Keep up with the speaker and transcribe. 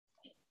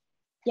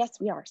Yes,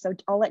 we are. So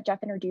I'll let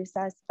Jeff introduce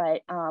us,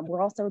 but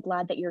we're also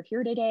glad that you're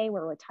here today.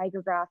 We're with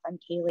TigerGraph. I'm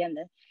Kaylee. I'm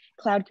the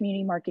Cloud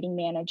Community Marketing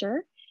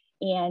Manager,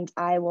 and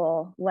I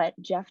will let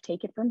Jeff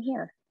take it from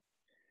here.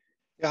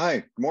 Yeah, hi,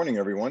 good morning,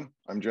 everyone.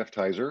 I'm Jeff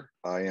Tyzzer.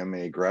 I am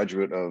a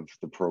graduate of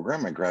the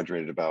program. I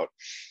graduated about,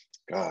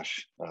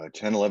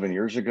 10, 11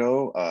 years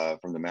ago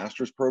from the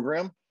master's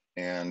program.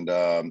 And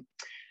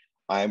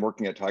I'm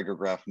working at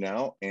TigerGraph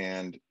now.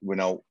 And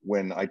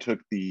when I took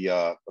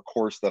the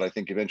course that I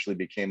think eventually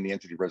became the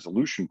entity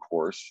resolution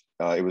course,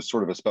 it was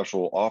sort of a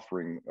special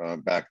offering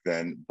back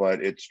then,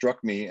 but it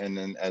struck me. And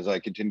then as I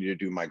continued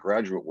to do my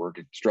graduate work,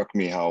 it struck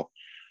me how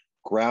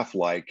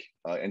graph-like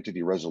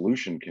entity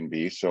resolution can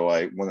be. So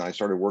when I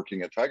started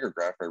working at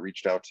TigerGraph, I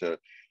reached out to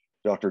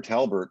Dr.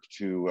 Talbert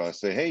to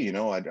say, hey,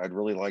 I'd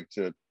really like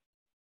to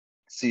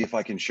see if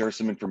I can share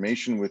some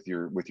information with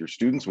your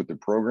students, with the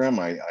program.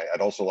 I'd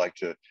also like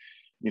to,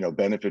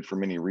 benefit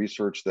from any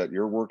research that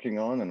you're working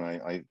on.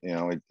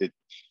 And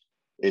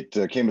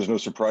it came as no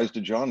surprise to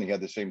John. He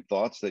had the same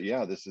thoughts that,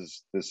 yeah, this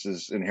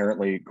is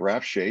inherently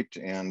graph shaped,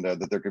 and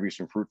that there could be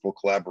some fruitful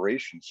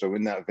collaboration. So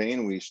in that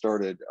vein, we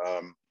started,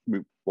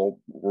 we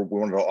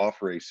wanted to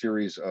offer a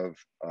series of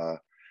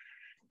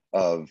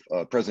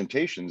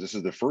presentations. This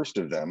is the first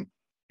of them.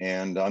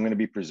 And I'm going to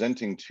be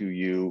presenting to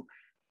you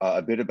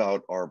a bit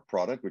about our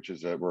product, which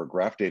is we're a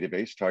graph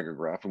database,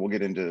 TigerGraph, and we'll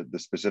get into the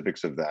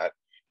specifics of that.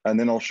 And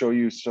then I'll show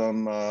you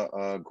some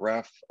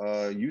graph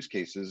use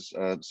cases,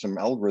 some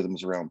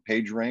algorithms around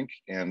PageRank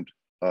and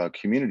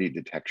community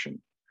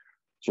detection.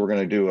 So we're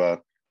going to do a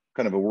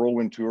kind of a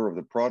whirlwind tour of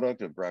the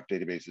product, of graph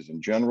databases in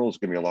general. It's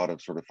going to be a lot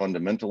of sort of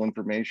fundamental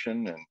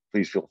information, and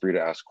please feel free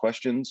to ask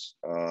questions,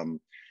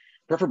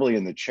 preferably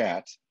in the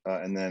chat,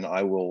 and then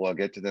I will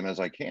get to them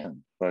as I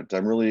can. But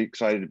I'm really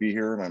excited to be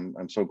here, and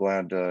I'm so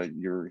glad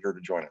you're here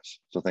to join us.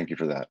 So thank you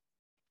for that.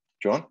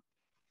 John?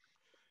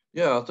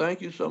 Yeah,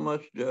 thank you so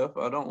much, Jeff.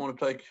 I don't want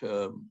to take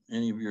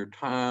any of your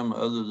time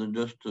other than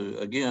just to,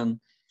 again,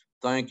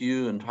 thank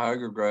you and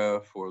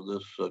TigerGraph for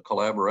this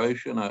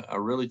collaboration. I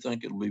really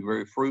think it'll be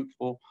very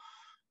fruitful.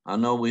 I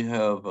know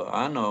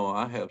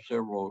I have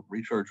several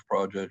research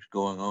projects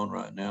going on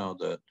right now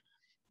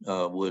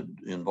that would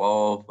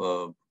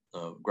involve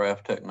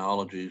graph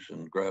technologies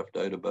and graph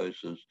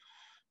databases.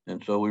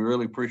 And so we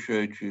really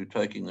appreciate you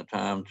taking the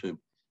time to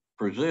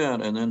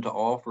present and then to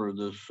offer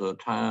this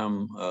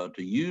time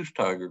to use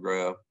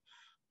TigerGraph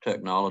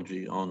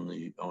technology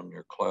on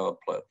your cloud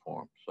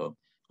platform. So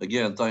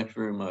again, thanks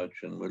very much,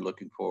 and we're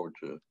looking forward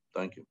to it.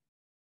 Thank you.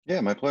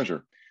 Yeah, my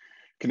pleasure.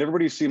 Can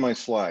everybody see my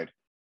slide?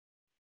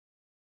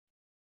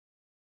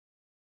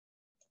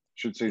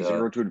 Should say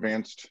 0 to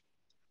advanced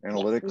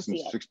analytics.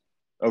 Yeah, and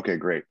okay,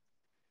 great.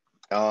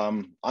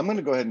 I'm going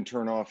to go ahead and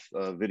turn off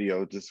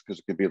video just because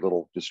it could be a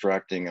little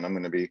distracting, and I'm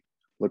going to be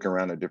looking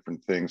around at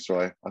different things. So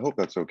I hope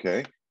that's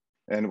okay.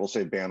 And we'll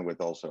say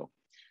bandwidth also,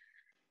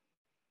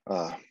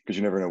 because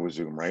you never know with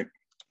Zoom, right?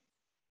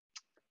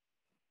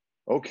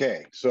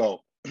 Okay,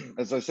 so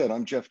as I said,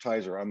 I'm Jeff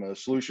Tyzzer. I'm a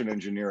solution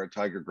engineer at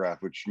TigerGraph,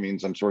 which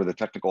means I'm sort of the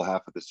technical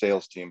half of the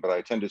sales team, but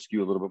I tend to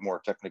skew a little bit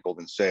more technical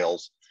than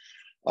sales.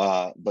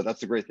 But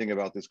that's the great thing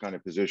about this kind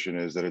of position,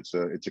 is that it's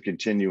a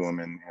continuum,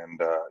 and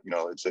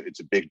it's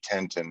a big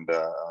tent, and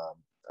a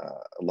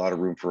lot of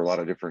room for a lot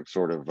of different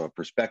sort of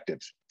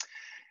perspectives.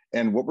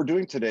 And what we're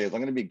doing today is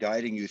I'm going to be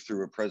guiding you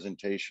through a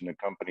presentation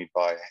accompanied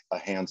by a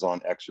hands-on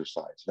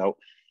exercise. Now,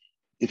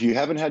 if you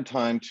haven't had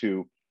time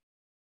to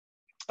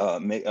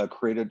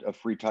create a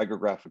free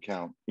TigerGraph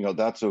account,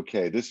 that's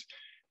okay.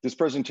 This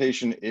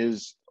presentation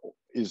is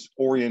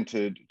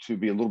oriented to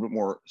be a little bit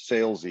more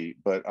salesy,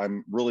 but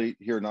I'm really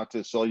here not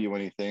to sell you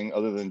anything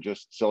other than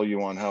just sell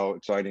you on how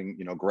exciting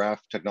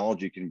graph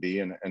technology can be,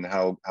 and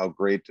how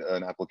great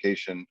an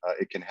application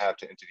it can have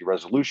to entity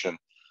resolution.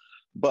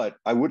 But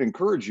I would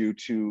encourage you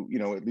to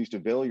at least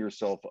avail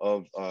yourself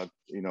of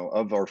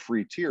of our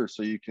free tier,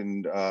 so you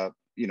can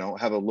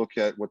have a look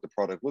at what the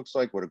product looks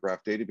like, what a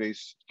graph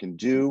database can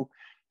do,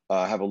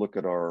 have a look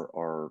at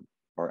our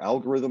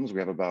algorithms.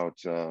 We have about,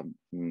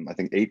 I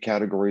think, 8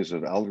 categories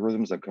of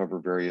algorithms that cover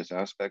various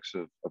aspects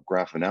of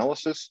graph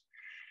analysis.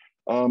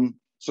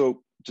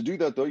 So to do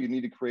that, though, you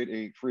need to create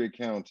a free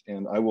account,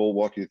 and I will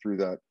walk you through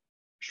that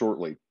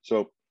shortly.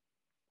 So,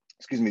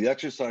 excuse me, the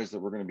exercise that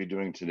we're going to be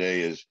doing today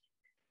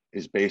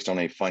is based on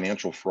a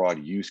financial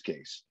fraud use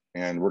case.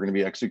 And we're going to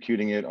be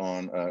executing it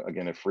on,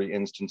 again, a free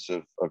instance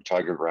of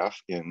TigerGraph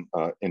in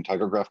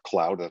TigerGraph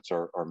Cloud. That's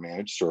our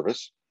managed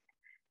service.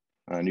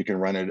 And you can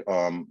run it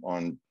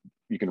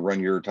you can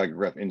run your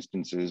TigerGraph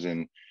instances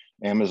in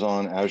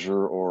Amazon,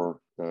 Azure, or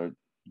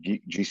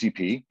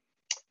GCP.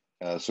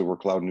 So we're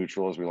cloud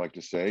neutral, as we like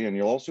to say. And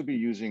you'll also be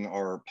using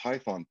our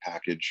Python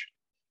package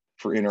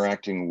for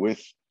interacting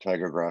with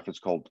TigerGraph. It's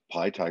called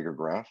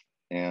PyTigerGraph.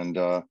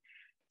 And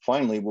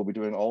finally, we'll be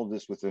doing all of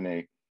this within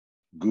a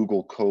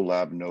Google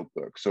Colab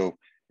notebook. So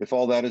if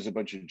all that is a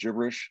bunch of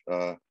gibberish,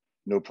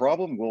 no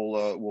problem.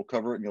 We'll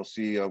cover it, and you'll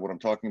see what I'm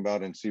talking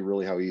about, and see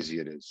really how easy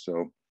it is.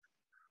 So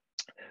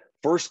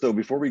first, though,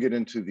 before we get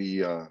into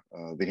the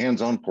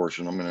hands-on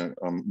portion,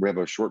 we have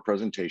a short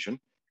presentation.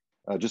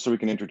 just so we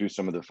can introduce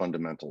some of the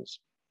fundamentals.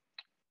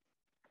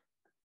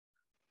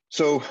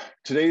 So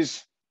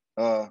today's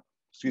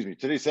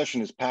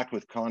session is packed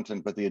with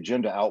content, but the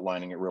agenda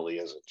outlining it really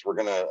isn't. We're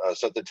going to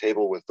set the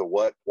table with the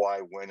what, why,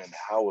 when, and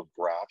how of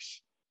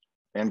graphs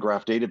and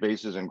graph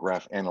databases and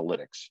graph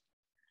analytics.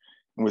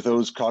 And with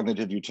those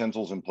cognitive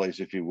utensils in place,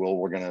 if you will,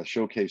 we're going to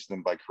showcase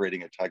them by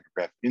creating a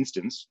TigerGraph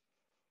instance,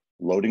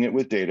 loading it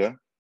with data,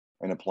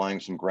 and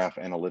applying some graph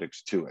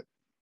analytics to it.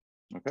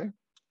 Okay,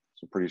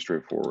 so pretty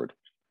straightforward.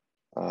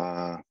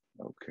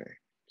 Okay,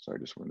 so I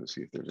just wanted to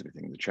see if there's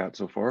anything in the chat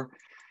so far.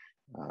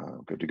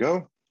 Good to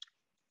go.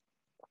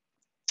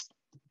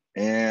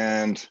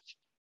 And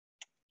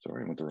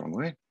sorry, I went the wrong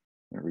way.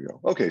 There we go.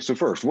 Okay, so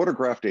first, what are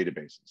graph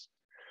databases?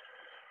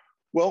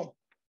 Well,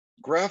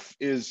 graph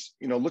is,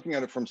 looking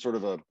at it from sort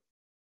of a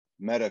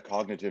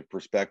metacognitive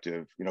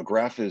perspective,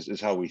 graph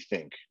is how we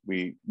think.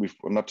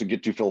 Not to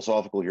get too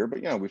philosophical here,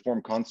 but we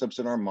form concepts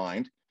in our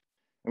mind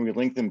and we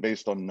link them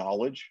based on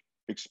knowledge,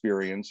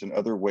 experience, and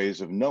other ways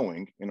of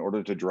knowing in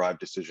order to drive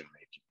decision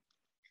making.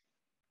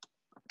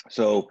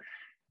 So,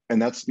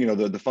 and that's,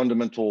 the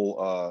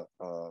fundamental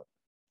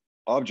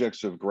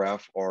objects of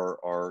graph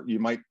are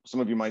some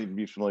of you might even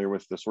be familiar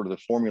with the sort of the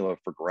formula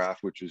for graph,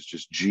 which is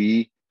just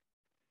G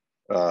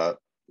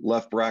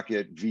left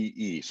bracket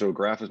VE. So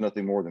graph is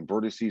nothing more than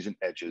vertices and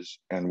edges.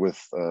 And with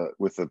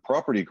the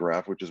property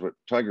graph, which is what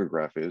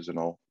TigerGraph is, and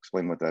I'll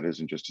explain what that is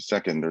in just a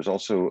second, there's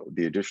also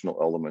the additional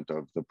element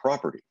of the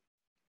property.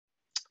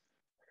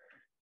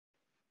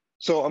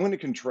 So I'm going to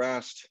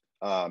contrast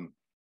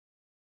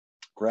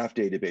graph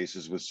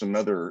databases with some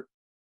other,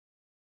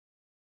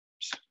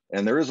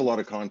 and there is a lot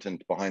of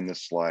content behind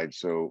this slide,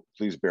 so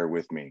please bear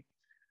with me.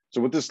 So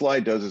what this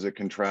slide does is it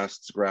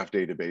contrasts graph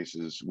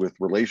databases with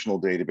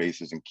relational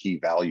databases and key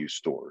value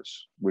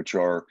stores, which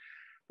are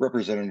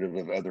representative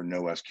of other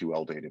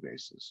NoSQL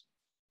databases.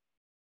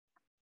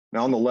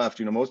 Now on the left,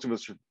 most of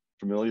us are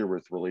familiar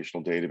with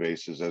relational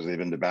databases as they've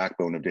been the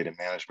backbone of data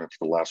management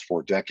for the last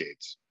 4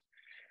 decades.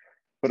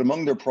 But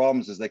among their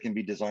problems is they can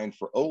be designed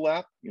for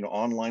OLAP,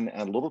 online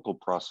analytical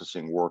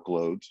processing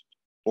workloads,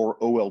 or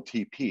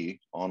OLTP,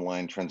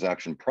 online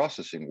transaction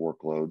processing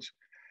workloads,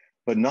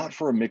 but not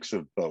for a mix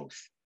of both.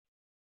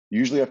 You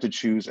usually have to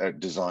choose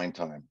at design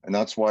time. And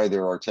that's why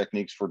there are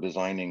techniques for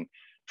designing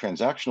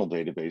transactional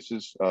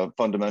databases.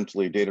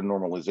 Fundamentally, data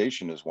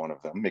normalization is one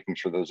of them, making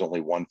sure there's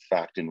only one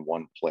fact in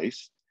one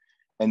place.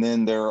 And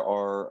then there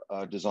are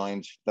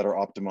designs that are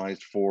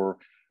optimized for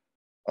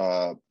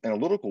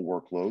analytical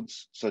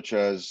workloads, such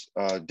as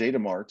data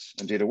marts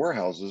and data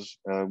warehouses,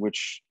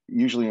 which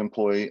usually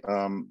employ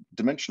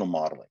dimensional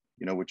modeling,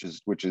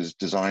 which is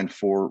designed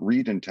for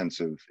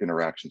read-intensive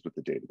interactions with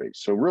the database.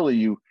 So really,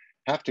 you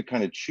have to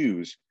kind of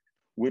choose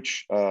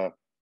which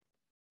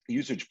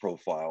usage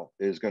profile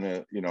is going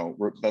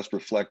to, best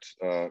reflect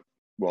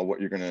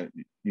what you're going to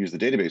use the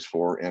database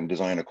for, and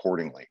design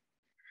accordingly.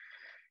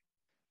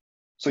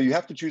 So you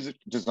have to choose a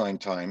design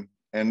time,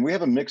 and we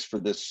have a mix for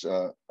this.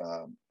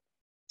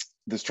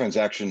 This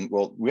transaction,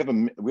 well, we have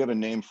a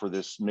name for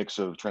this mix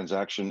of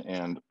transaction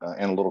and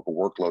analytical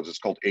workloads. It's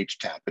called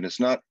HTAP, and it's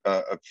not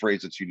a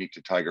phrase that's unique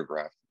to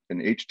TigerGraph.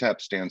 And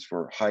HTAP stands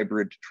for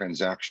Hybrid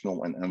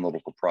Transactional and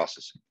Analytical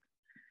Processing.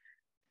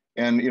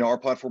 And our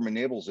platform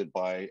enables it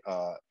by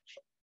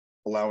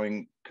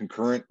allowing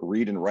concurrent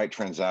read and write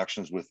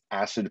transactions with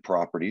ACID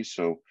properties.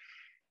 So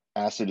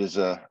ACID is,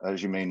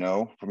 as you may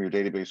know from your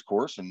database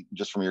course and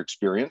just from your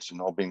experience and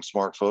all being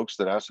smart folks,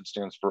 that ACID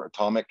stands for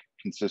atomic,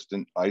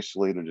 consistent,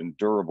 isolated, and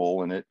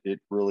durable. And it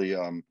really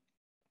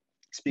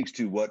speaks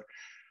to what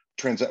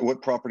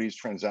properties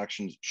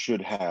transactions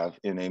should have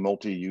in a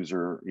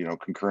multi-user,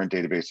 concurrent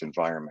database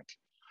environment.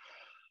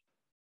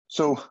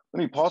 So let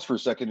me pause for a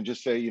second and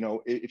just say,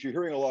 if you're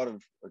hearing a lot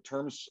of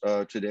terms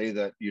today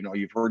that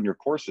you've heard in your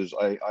courses,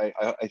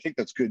 I think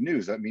that's good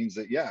news. That means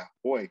that, yeah,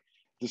 boy,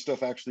 this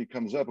stuff actually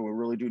comes up, and we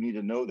really do need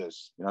to know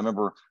this. I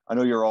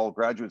know you're all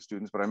graduate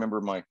students, but I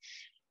remember my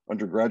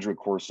undergraduate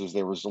courses,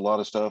 there was a lot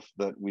of stuff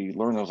that we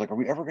learned. I was like, are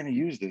we ever going to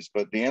use this?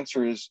 But the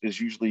answer is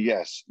usually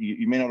yes.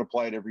 You may not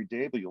apply it every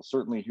day, but you'll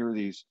certainly hear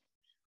these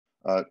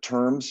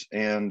terms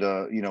and,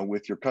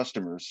 with your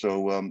customers.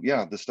 So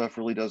yeah, this stuff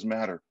really does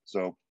matter.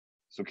 So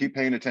keep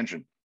paying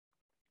attention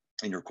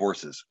in your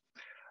courses.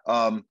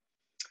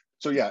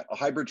 So yeah, a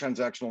hybrid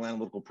transactional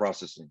analytical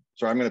processing.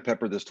 So I'm going to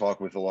pepper this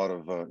talk with a lot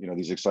of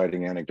these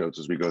exciting anecdotes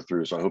as we go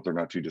through. So I hope they're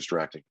not too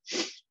distracting.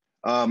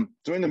 So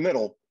in the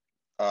middle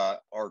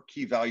are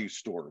key value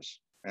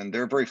stores, and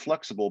they're very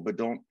flexible, but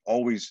don't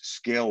always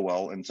scale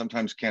well, and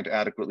sometimes can't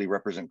adequately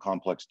represent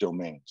complex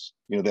domains.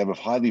 They have a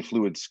highly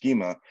fluid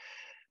schema,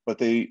 but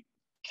they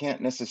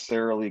can't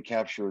necessarily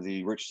capture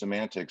the rich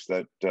semantics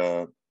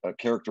that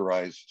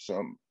characterize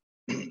some,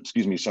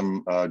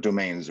 some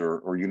domains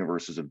or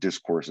universes of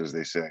discourse, as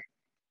they say.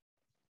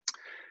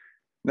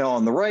 Now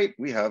on the right,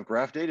 we have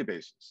graph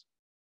databases.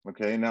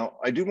 Okay, now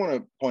I do want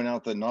to point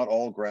out that not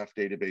all graph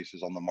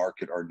databases on the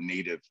market are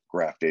native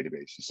graph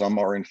databases. Some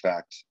are in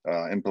fact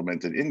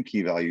implemented in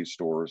key value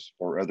stores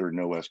or other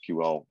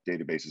NoSQL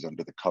databases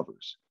under the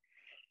covers.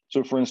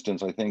 So for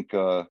instance, I think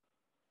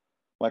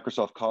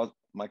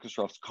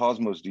Microsoft's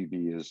Cosmos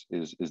DB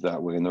is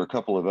that way, and there are a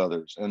couple of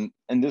others. And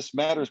this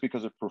matters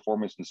because of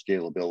performance and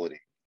scalability.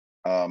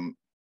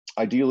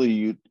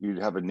 Ideally, you'd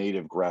have a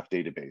native graph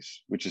database,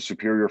 which is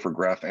superior for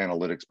graph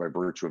analytics by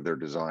virtue of their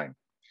design.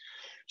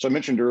 So I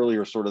mentioned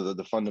earlier sort of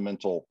the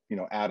fundamental,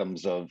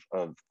 atoms of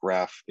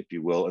graph, if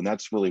you will, and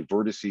that's really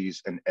vertices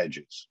and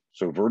edges.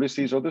 So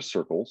vertices are the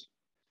circles,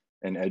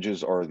 and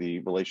edges are the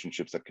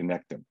relationships that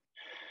connect them.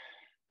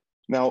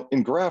 Now,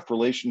 in graph,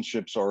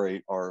 relationships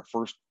are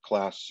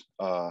first-class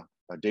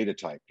data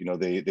type.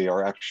 They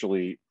are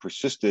actually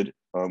persisted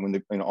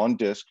on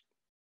disk.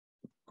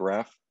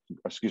 Vertices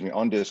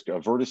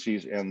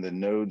and the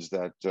nodes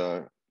that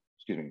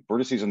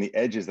vertices and the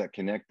edges that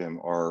connect them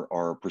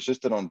are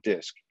persisted on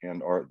disk,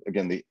 and are,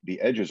 again,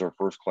 the edges are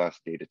first-class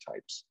data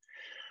types.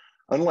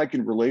 Unlike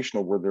in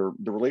relational, where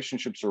the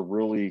relationships are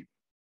really,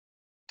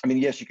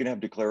 yes, you can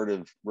have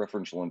declarative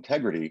referential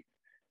integrity,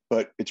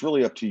 but it's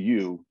really up to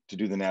you to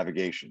do the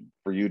navigation,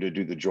 for you to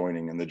do the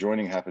joining, and the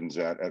joining happens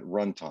at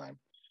runtime,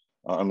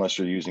 unless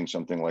you're using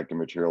something like a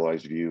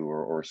materialized view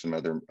or some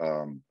other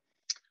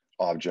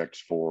object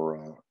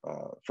for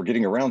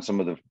getting around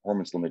some of the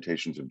performance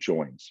limitations of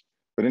joins.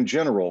 But in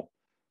general,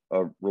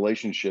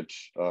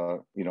 relationships,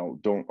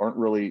 aren't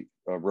really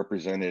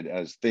represented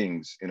as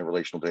things in a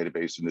relational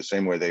database in the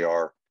same way they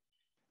are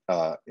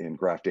in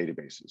graph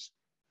databases.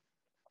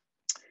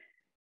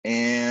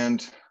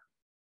 And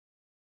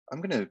I'm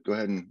going to go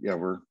ahead and,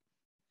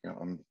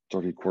 I'm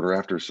 30 quarter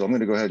after, so I'm going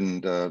to go ahead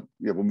and,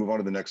 we'll move on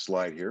to the next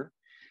slide here.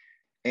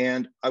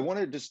 And I want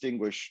to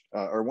distinguish,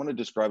 or I want to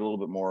describe a little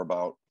bit more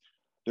about,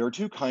 there are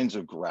two kinds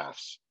of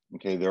graphs.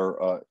 Okay,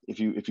 if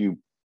you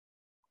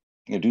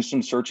do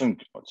some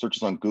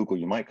searches on Google,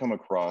 you might come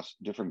across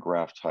different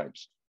graph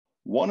types.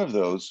 One of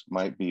those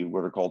might be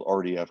what are called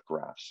RDF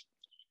graphs,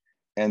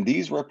 and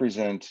these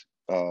represent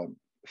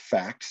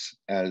facts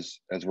as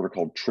what are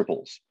called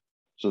triples.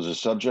 So there's a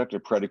subject, a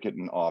predicate,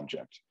 and an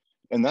object,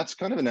 and that's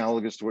kind of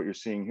analogous to what you're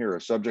seeing here.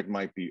 A subject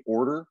might be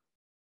order,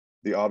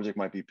 the object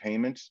might be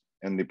payment,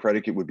 and the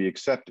predicate would be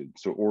accepted.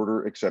 So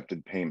order,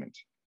 accepted, payment.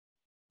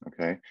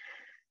 Okay.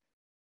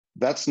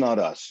 That's not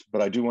us,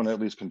 but I do want to at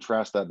least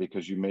contrast that,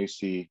 because you may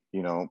see,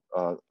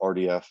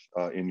 RDF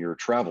in your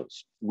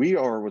travels. We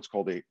are what's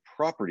called a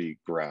property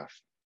graph.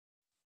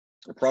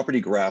 A property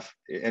graph,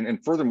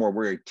 and furthermore,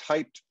 we're a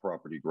typed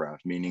property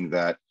graph, meaning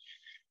that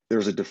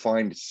there's a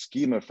defined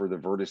schema for the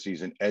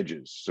vertices and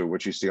edges. So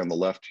what you see on the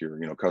left here,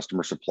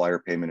 customer, supplier,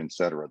 payment,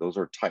 etc. Those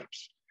are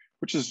types,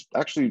 which is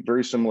actually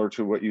very similar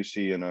to what you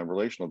see in a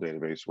relational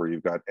database, where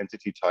you've got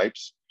entity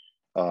types,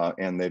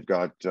 and they've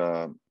got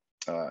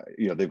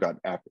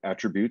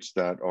attributes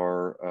that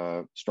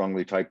are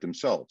strongly typed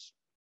themselves.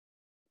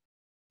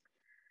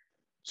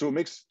 So what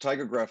makes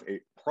TigerGraph a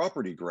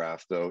property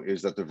graph, though,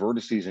 is that the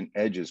vertices and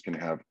edges can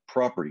have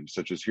properties,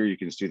 such as here you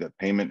can see that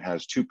payment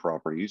has two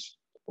properties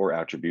or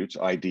attributes,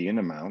 ID and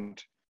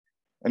amount.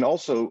 And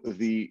also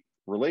the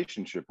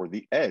relationship, or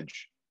the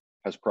edge,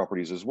 has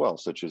properties as well,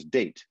 such as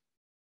date.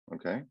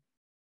 Okay.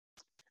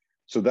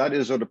 So that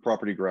is what a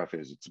property graph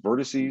is. It's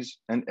vertices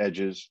and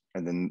edges,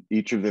 and then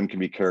each of them can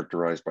be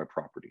characterized by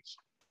properties.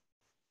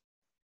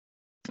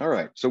 All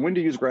right, so when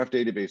to use graph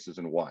databases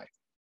and why?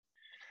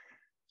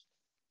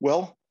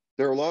 Well,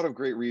 there are a lot of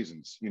great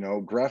reasons.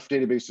 Graph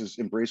databases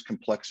embrace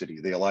complexity.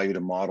 They allow you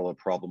to model a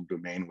problem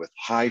domain with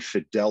high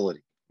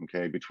fidelity,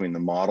 okay, between the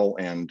model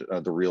and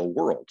the real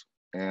world.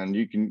 And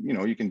you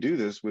can do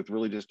this with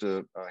really just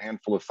a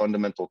handful of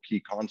fundamental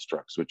key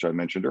constructs, which I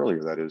mentioned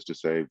earlier. That is to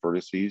say,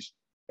 vertices,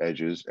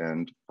 edges,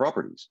 and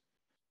properties.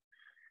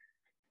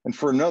 And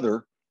for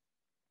another,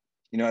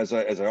 as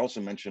I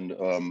also mentioned,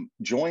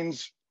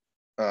 joins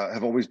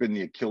have always been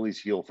the Achilles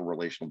heel for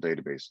relational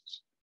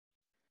databases.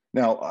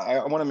 Now,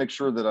 I want to make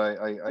sure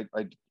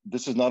that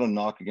this is not a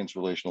knock against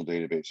relational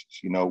databases.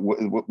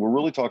 What we're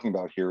really talking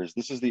about here is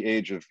this is the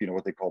age of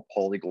what they call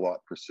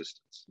polyglot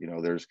persistence.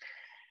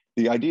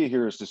 The idea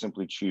here is to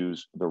simply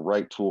choose the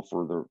right tool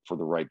for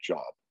the right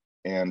job.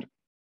 And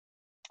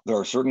there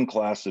are certain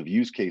class of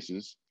use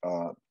cases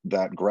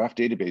that graph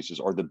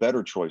databases are the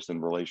better choice than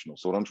relational.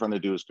 So what I'm trying to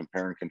do is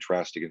compare and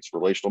contrast against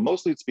relational.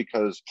 Mostly it's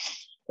because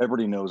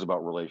everybody knows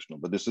about relational,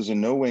 but this is in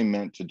no way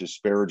meant to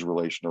disparage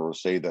relational or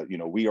say that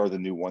we are the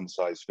new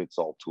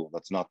one-size-fits-all tool.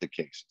 That's not the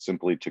case. It's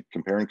simply to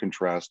compare and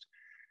contrast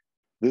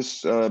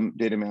this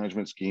data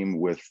management scheme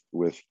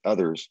with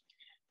others.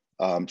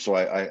 So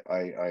I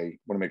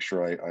want to make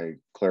sure I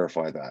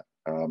clarify that.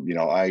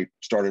 I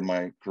started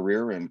my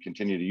career and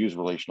continue to use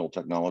relational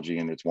technology,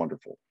 and it's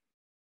wonderful.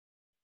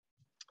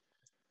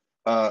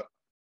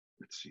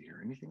 Let's see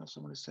here. Anything else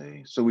I want to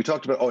say? So we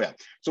talked about,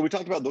 So we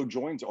talked about though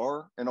joins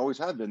are and always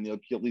have been the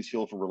Achilles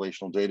heel for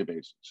relational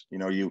databases.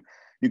 You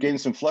gain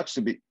some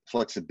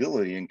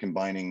flexibility in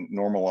combining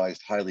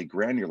normalized, highly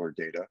granular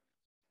data,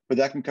 but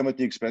that can come at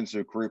the expense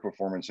of query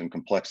performance and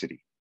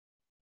complexity.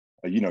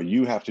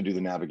 You have to do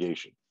the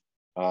navigation.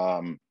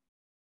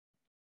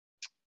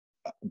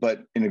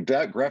 But in a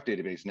graph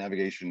database,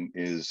 navigation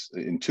is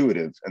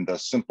intuitive and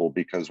thus simple,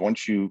 because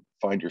once you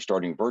find your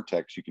starting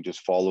vertex, you can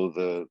just follow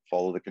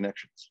the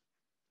connections.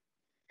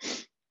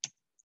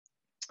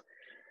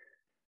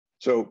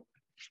 So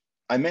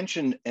I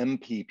mentioned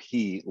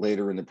MPP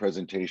later in the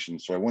presentation,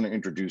 so I want to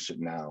introduce it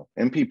now.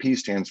 MPP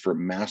stands for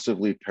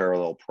Massively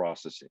Parallel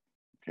Processing,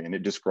 okay, and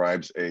it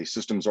describes a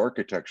systems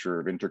architecture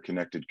of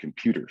interconnected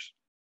computers.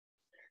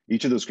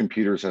 Each of those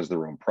computers has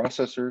their own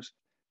processors,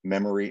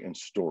 memory, and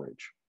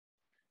storage,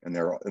 and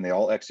they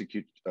all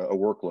execute a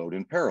workload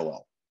in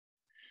parallel.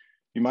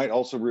 You might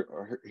also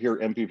hear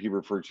MPP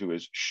referred to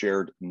as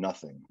shared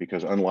nothing,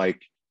 because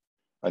unlike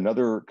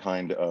another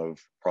kind of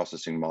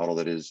processing model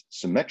that is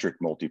symmetric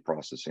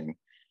multiprocessing,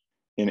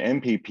 in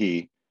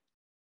MPP,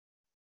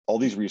 all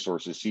these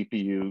resources,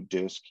 CPU,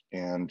 disk,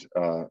 and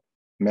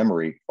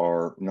memory,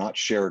 are not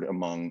shared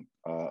among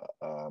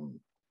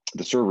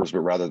the servers, but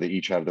rather they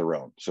each have their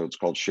own. So it's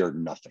called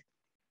shared nothing.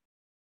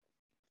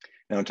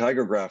 Now in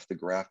TigerGraph, the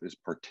graph is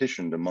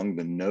partitioned among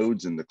the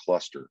nodes in the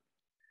cluster,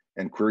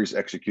 and queries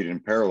executed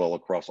in parallel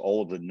across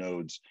all of the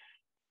nodes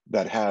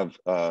that have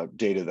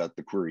data that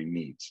the query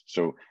needs.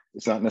 So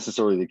it's not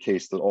necessarily the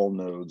case that all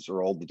nodes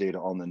or all the data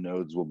on the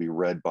nodes will be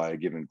read by a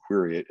given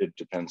query. It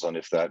depends on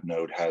if that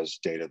node has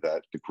data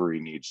that the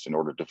query needs in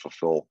order to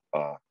fulfill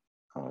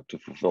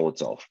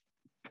itself.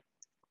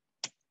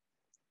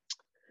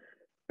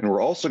 And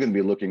we're also going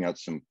to be looking at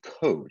some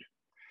code.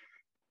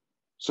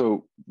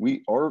 So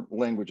our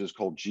language is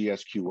called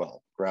GSQL,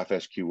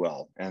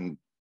 GraphSQL, and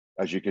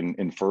as you can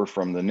infer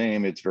from the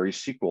name, it's very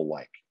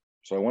SQL-like.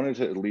 So I wanted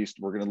to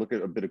we're going to look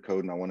at a bit of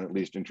code, and I want to at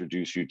least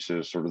introduce you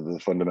to sort of the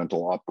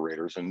fundamental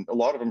operators. And a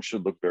lot of them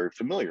should look very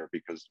familiar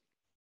because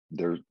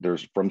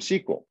there's from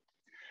SQL.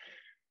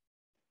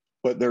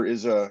 But there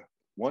is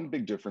one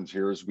big difference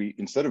here is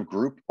instead of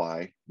group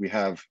by, we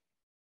have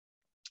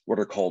what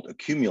are called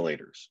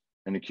accumulators.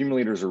 And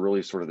accumulators are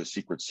really sort of the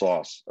secret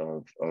sauce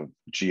of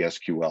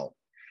GSQL.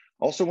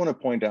 I also want to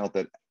point out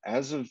that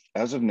as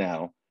of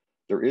now,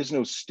 there is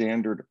no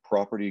standard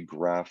property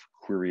graph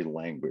query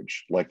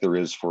language like there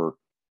is for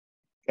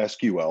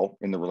SQL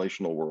in the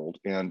relational world,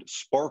 and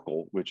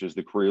Sparkle, which is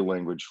the query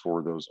language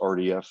for those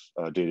RDF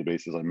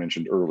databases I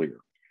mentioned earlier.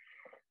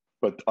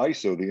 But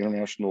ISO, the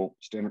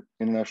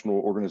International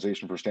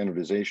Organization for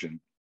Standardization,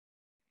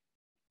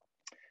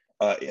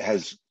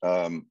 has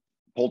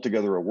pulled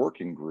together a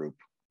working group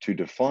to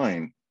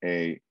define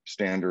a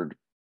standard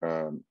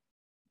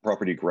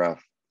property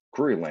graph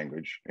query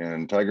language,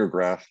 and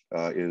TigerGraph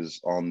is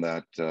on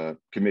that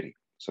committee.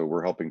 So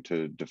we're helping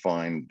to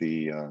define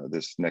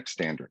this next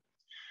standard.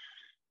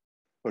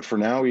 But for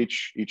now,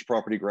 each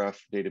property graph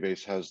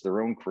database has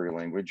their own query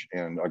language,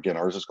 and again,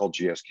 ours is called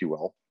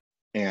GSQL.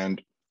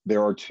 And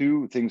there are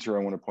two things here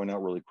I want to point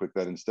out really quick,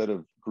 that instead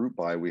of group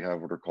by, we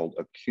have what are called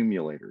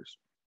accumulators.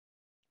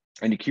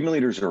 And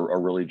accumulators are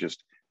really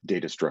just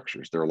data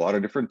structures. There are a lot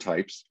of different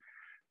types.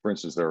 For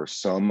instance, there are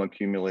sum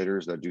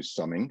accumulators that do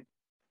summing.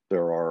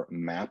 There are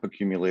map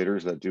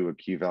accumulators that do a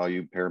key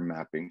value pair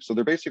mapping. So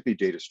they're basically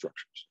data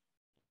structures,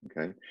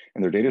 okay?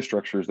 And they're data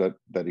structures that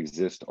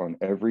exist on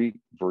every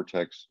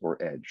vertex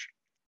or edge.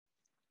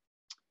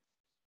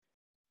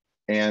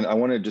 And I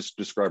want to just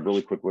describe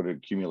really quick what an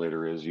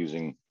accumulator is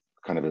using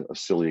kind of a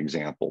silly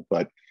example.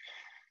 But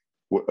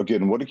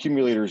again, what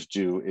accumulators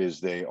do is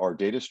they are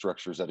data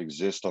structures that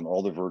exist on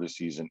all the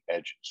vertices and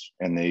edges,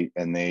 and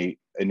they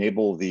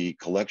enable the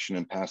collection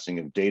and passing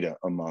of data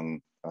among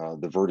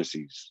the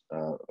vertices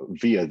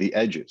via the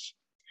edges.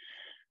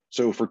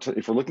 So if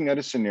we're looking at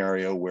a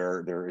scenario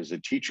where there is a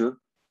teacher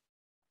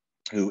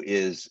who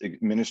is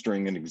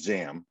administering an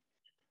exam,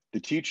 the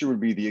teacher would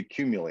be the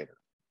accumulator.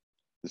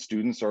 The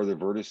students are the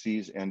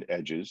vertices and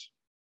edges.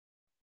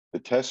 The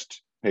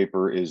test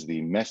paper is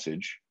the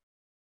message.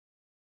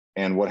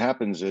 And what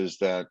happens is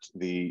that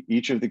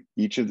each of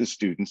the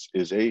students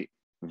is a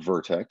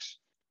vertex,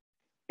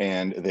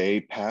 and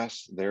they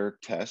pass their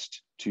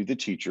test to the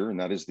teacher, and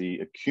that is the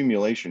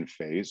accumulation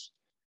phase.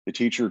 The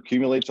teacher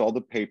accumulates all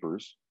the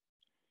papers,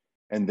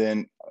 and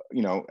then,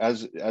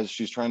 as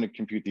she's trying to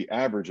compute the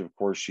average, of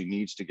course, she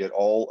needs to get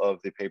all of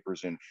the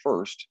papers in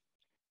first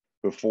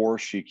before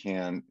she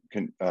can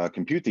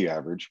compute the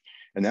average.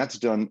 And that's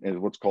done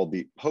in what's called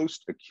the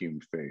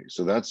post-accum phase.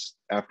 So that's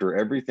after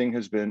everything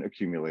has been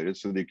accumulated.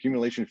 So the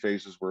accumulation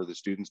phase is where the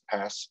students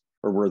pass,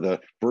 or where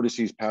the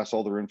vertices pass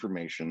all their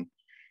information.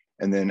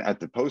 And then at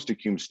the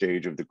post-accum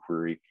stage of the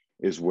query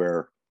is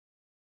where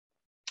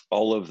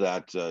all of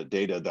that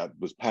data that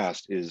was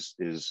passed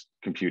is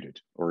computed,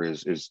 or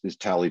is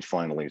tallied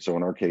finally. So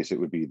in our case, it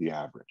would be the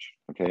average,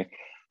 okay?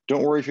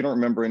 Don't worry if you don't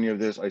remember any of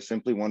this. I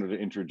simply wanted to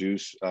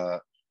introduce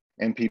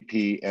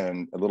MPP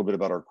and a little bit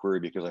about our query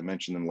because I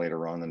mentioned them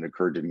later on, and it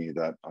occurred to me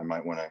that I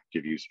might want to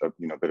give you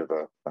a bit of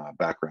a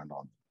background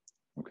on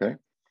them,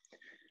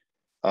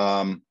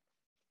 okay?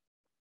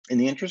 In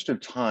the interest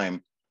of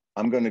time,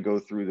 I'm going to go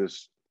through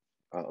this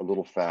a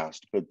little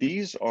fast, but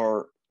these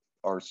are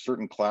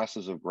certain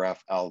classes of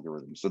graph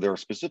algorithms. So there are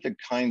specific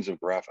kinds of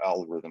graph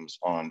algorithms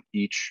on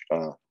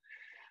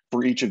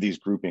for each of these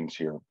groupings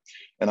here,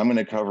 and I'm going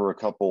to cover a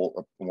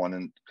couple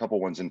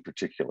ones in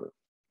particular.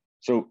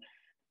 So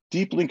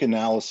deep link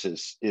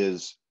analysis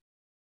is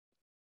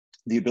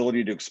the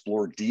ability to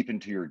explore deep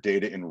into your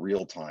data in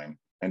real time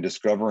and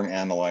discover and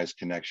analyze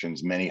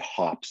connections many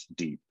hops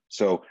deep.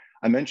 So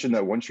I mentioned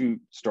that once you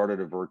started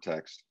a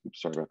vertex,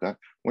 oops, sorry about that.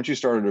 Once you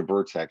started a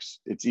vertex,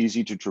 it's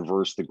easy to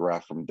traverse the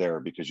graph from there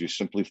because you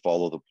simply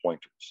follow the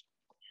pointers.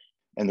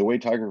 And the way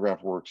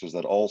TigerGraph works is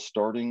that all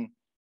starting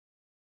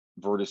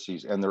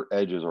vertices and their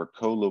edges are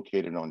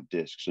co-located on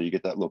disk. So you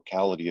get that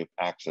locality of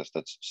access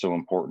that's so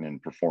important in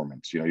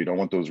performance. You don't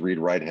want those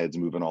read-write heads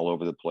moving all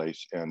over the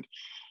place and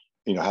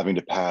having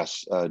to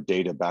pass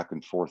data back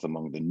and forth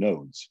among the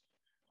nodes.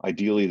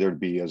 Ideally, there'd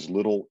be as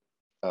little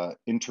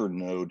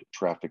internode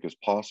traffic as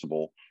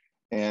possible,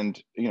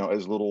 and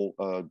as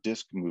little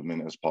disk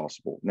movement as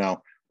possible.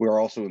 Now, we are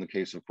also in the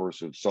case, of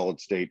course, of solid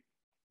state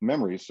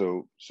memory,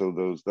 so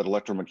that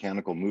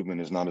electromechanical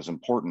movement is not as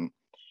important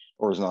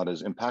or is not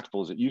as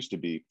impactful as it used to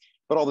be,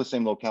 but all the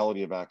same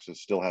locality of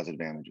access still has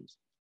advantages.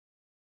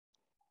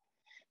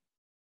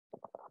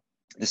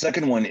 The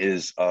second one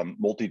is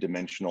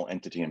multi-dimensional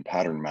entity and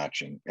pattern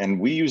matching. And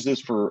we use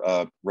this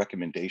for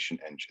recommendation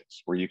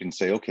engines, where you can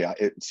say, okay,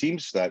 it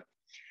seems that,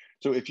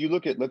 so if you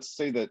look at, let's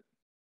say that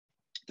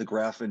the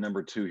graph in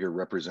number 2 here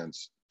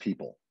represents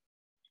people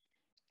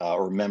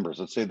or members.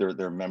 Let's say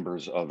they're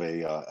members of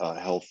a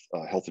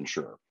health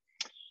insurer.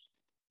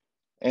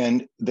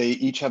 And they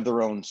each have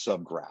their own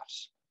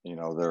subgraphs,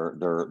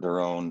 their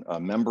own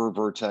member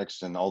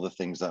vertex and all the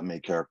things that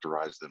may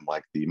characterize them,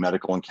 like the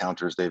medical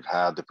encounters they've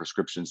had, the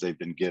prescriptions they've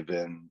been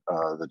given,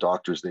 the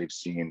doctors they've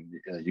seen.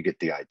 You get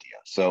the idea.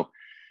 So,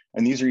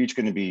 and these are each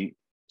going to be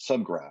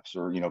subgraphs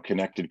or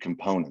connected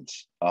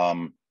components.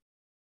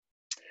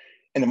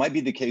 And it might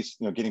be the case,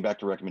 getting back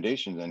to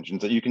recommendations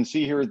engines, that you can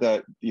see here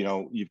that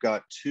you've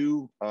got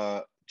two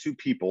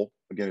people.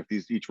 Again, if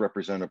these each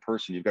represent a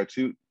person, you've got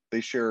two.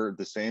 They share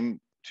the same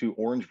 2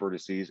 orange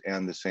vertices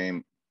and the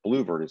same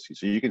blue vertices.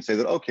 So you can say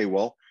that, okay,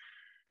 well,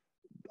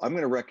 I'm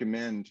going to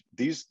recommend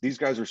these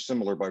guys are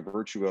similar by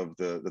virtue of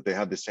that they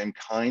have the same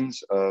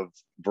kinds of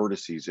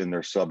vertices in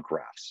their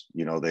subgraphs.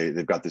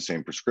 They've got the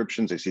same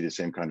prescriptions, they see the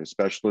same kind of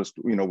specialist,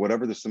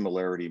 whatever the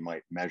similarity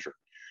might measure.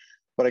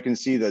 But I can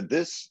see that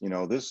this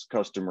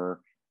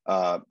customer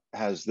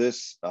has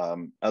this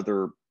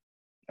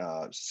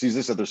sees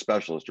this other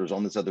specialist or is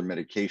on this other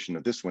medication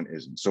that this one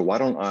isn't. So why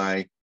don't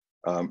I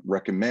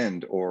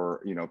recommend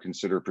or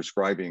consider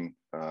prescribing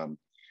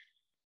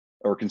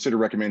or consider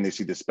recommending they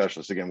see this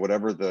specialist? Again,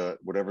 whatever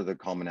the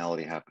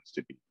commonality happens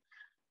to be.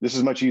 This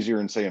is much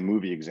easier in, say, a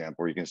movie example,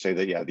 where you can say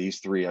that, yeah, these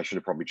 3, I should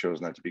have probably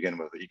chosen that to begin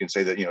with. You can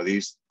say that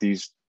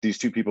these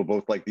 2 people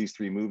both like these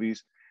 3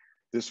 movies.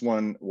 This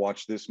one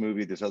watched this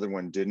movie, this other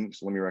one didn't,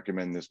 so let me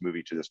recommend this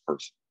movie to this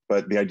person.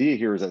 But the idea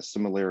here is that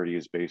similarity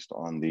is based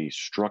on the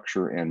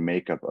structure and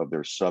makeup of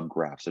their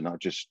subgraphs, and not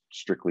just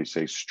strictly,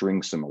 say,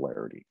 string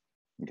similarity.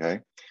 Okay.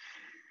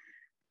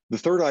 The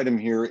third item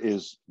here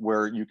is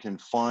where you can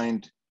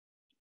find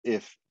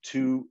if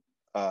 2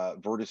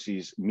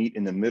 vertices meet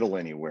in the middle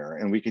anywhere,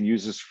 and we can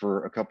use this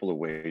for a couple of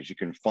ways. You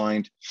can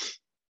find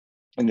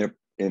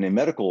in a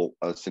medical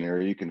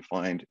scenario, you can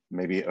find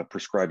maybe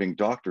prescribing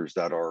doctors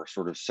that are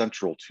sort of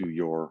central to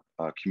your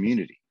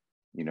community,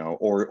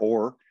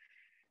 or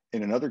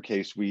in another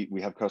case, we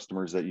have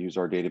customers that use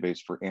our database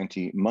for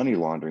anti-money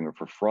laundering or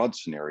for fraud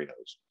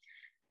scenarios.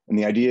 And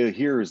the idea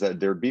here is that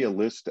there'd be a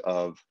list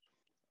of,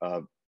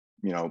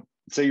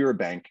 say you're a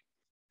bank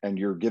and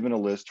you're given a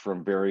list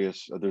from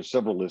various, there's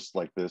several lists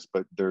like this,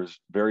 but there's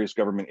various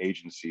government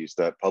agencies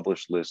that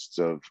publish lists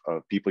of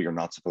people you're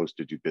not supposed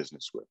to do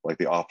business with, like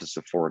the Office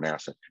of Foreign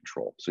Asset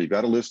Control. So you've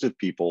got a list of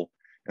people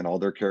and all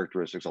their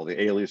characteristics, all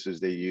the aliases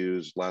they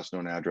use, last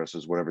known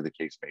addresses, whatever the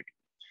case may be.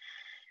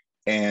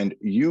 And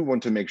you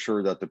want to make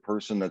sure that the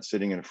person that's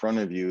sitting in front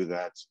of you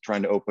that's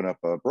trying to open up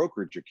a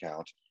brokerage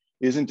account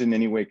isn't in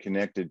any way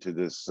connected to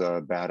this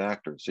bad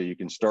actor. So you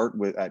can start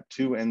with at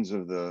 2 ends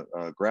of the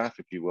graph,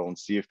 if you will, and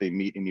see if they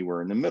meet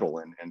anywhere in the middle,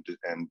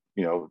 and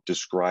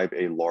describe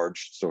a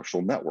large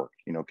social network,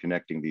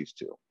 connecting these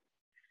 2.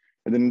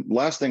 And then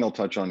last thing I'll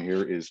touch on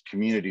here is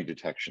community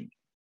detection,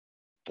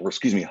 or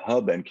excuse me,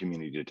 hub and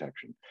community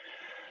detection.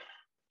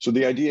 So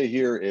the idea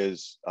here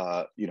is,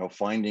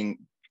 finding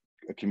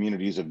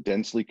communities of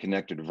densely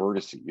connected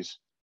vertices.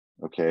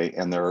 Okay,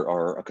 and there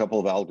are a couple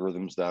of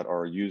algorithms that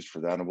are used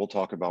for that, and we'll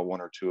talk about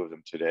 1 or 2 of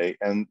them today.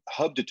 And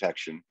hub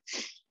detection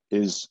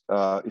is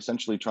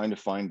essentially trying to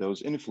find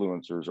those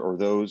influencers or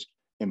those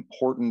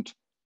important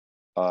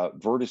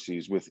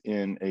vertices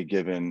within a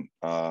given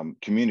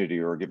community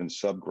or a given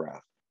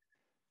subgraph.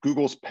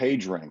 Google's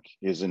PageRank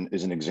is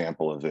an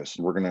example of this.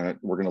 We're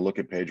gonna look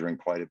at PageRank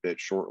quite a bit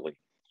shortly.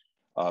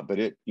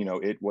 But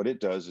what it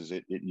does is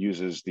it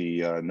uses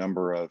the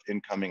number of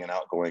incoming and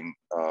outgoing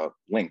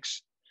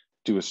links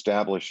to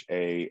establish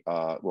in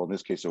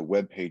this case, a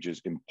web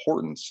page's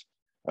importance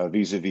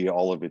vis-a-vis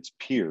all of its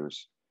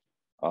peers.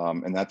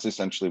 And that's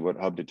essentially what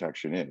hub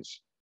detection is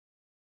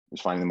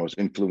finding the most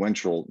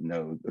influential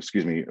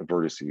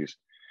vertices.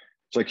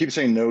 So I keep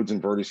saying nodes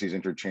and vertices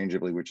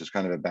interchangeably, which is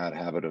kind of a bad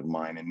habit of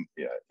mine.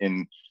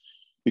 And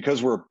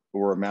Because we're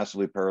a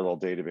massively parallel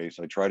database,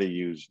 I try to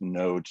use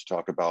nodes to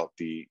talk about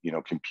the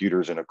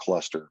computers in a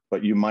cluster,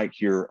 but you might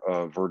hear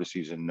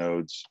vertices and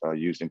nodes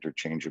used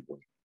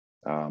interchangeably.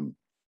 And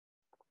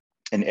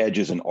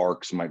edges and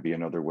arcs might be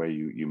another way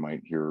you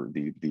might hear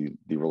the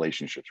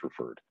relationships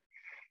referred.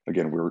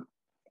 Again,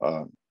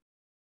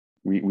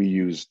 we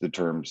use the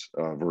terms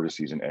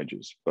vertices and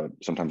edges, but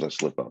sometimes I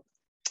slip up.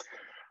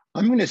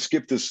 I'm going to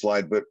skip this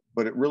slide, but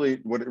what it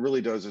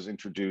really does is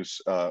introduce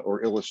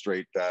or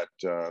illustrate that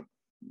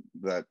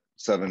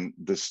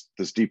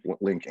this deep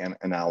link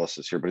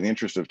analysis here. But in the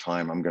interest of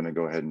time, I'm going to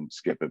go ahead and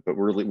skip it. But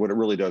really, what it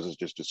really does is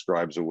just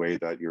describes a way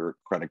that your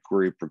kind of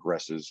query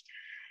progresses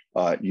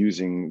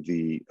using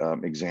the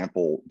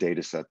example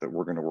data set that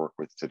we're going to work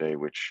with today,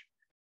 which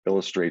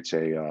illustrates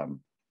a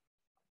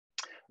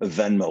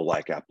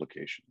Venmo-like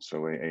application,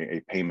 so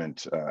a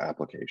payment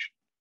application.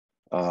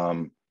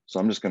 So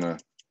I'm just going to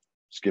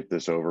skip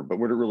this over, but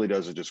what it really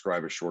does is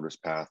describe a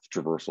shortest path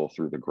traversal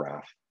through the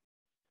graph.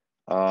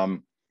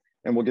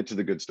 And we'll get to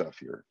the good stuff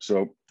here.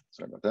 So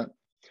sorry about that.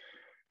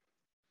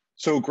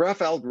 So graph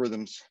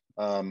algorithms,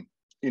 at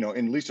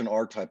least in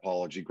our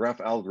typology, graph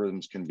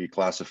algorithms can be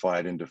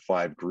classified into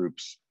 5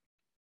 groups,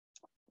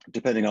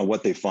 depending on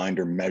what they find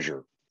or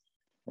measure.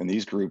 And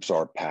these groups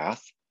are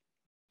path,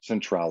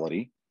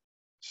 centrality,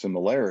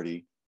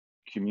 similarity,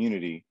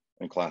 community,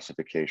 and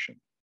classification.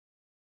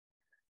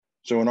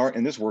 So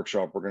in this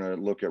workshop, we're going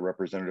to look at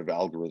representative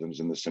algorithms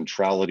in the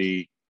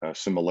centrality,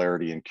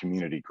 similarity, and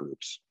community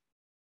groups.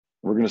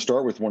 We're going to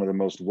start with one of the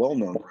most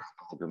well-known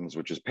algorithms,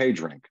 which is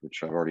PageRank,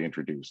 which I've already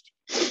introduced.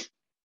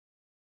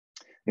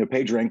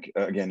 PageRank,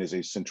 again, is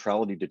a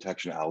centrality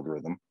detection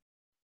algorithm,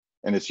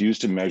 and it's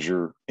used to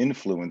measure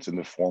influence in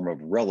the form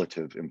of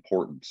relative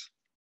importance.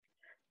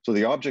 So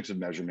the objects of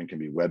measurement can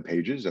be web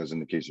pages, as in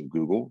the case of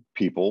Google,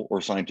 people,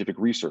 or scientific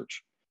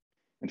research.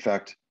 In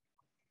fact,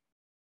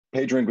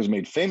 PageRank was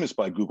made famous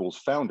by Google's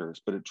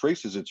founders, but it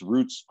traces its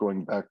roots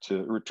back to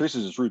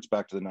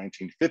the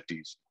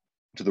 1950s,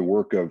 to the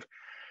work of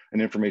an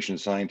information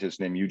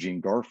scientist named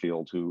Eugene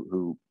Garfield,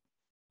 who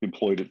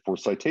employed it for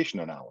citation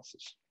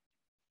analysis.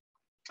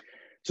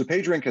 So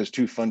PageRank has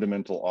 2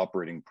 fundamental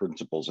operating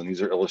principles, and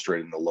these are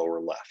illustrated in the lower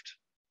left.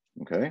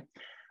 Okay,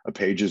 a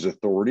page's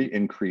authority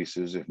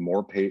increases if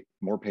more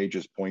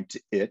pages point to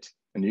it,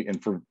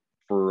 and for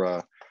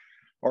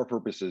our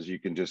purposes, you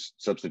can just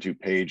substitute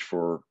page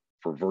for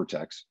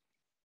vertex.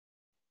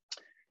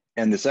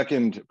 And the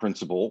second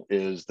principle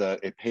is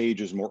that a page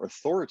is more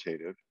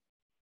authoritative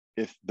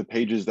if the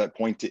pages that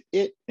point to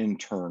it in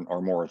turn are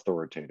more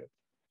authoritative.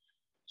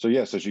 So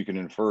yes, as you can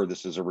infer,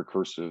 this is a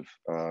recursive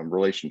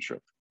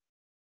relationship.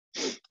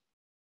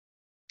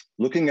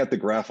 Looking at the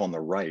graph on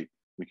the right,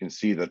 we can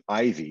see that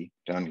Ivy,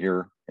 down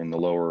here in the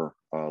lower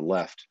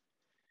left,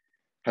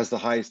 has the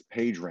highest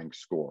PageRank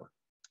score,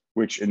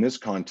 which in this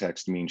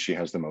context means she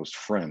has the most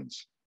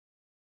friends.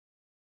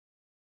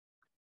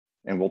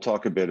 And we'll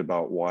talk a bit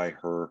about why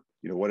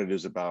what it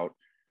is about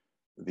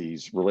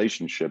these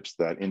relationships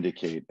that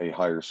indicate a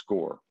higher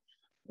score.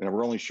 And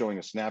we're only showing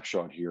a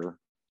snapshot here.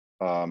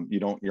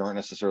 You aren't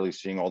necessarily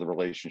seeing all the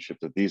relationship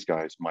that these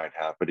guys might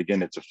have, but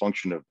again, it's a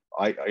function of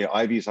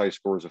Ivy's high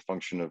score is a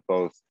function of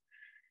both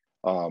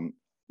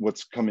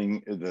what's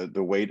coming,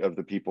 the weight of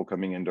the people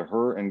coming into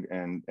her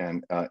and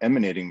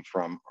emanating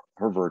from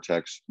her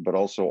vertex, but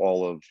also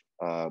all of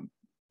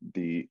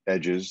the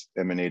edges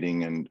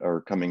emanating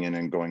or coming in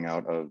and going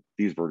out of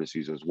these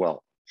vertices as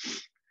well.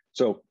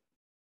 So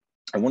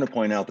I want to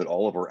point out that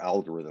all of our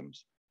algorithms,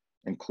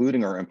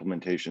 including our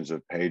implementations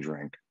of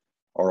PageRank,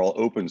 are all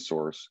open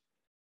source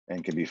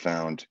and can be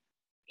found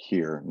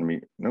here.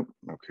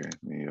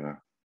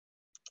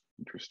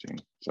 Interesting.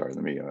 Sorry,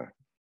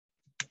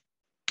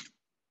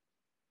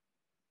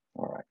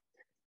 all right.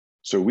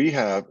 So we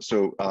have,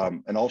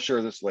 and I'll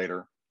share this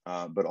later,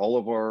 but all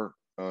of our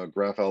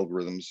graph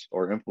algorithms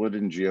are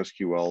implemented in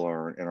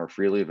GSQL and are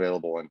freely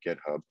available on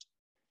GitHub.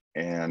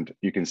 And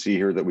you can see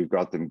here that we've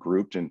got them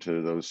grouped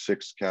into those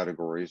 6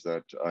 categories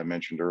that I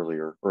mentioned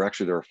earlier, or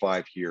actually there are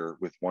 5 here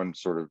with one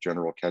sort of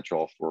general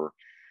catch-all for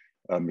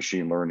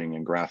machine learning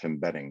and graph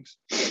embeddings.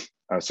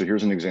 So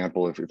here's an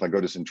example. If I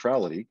go to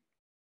centrality,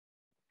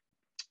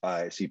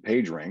 I see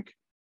PageRank,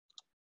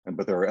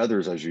 but there are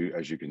others as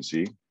you can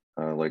see,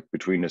 like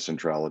betweenness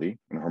centrality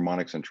and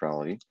harmonic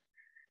centrality.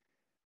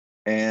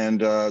 And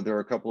there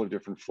are a couple of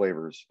different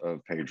flavors of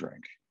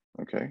PageRank,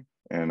 okay?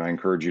 And I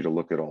encourage you to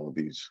look at all of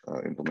these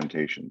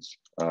implementations.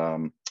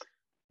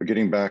 But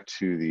getting back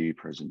to the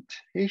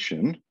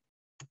presentation,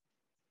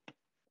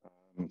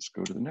 let's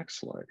go to the next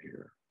slide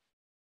here.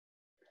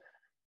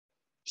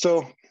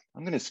 So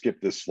I'm going to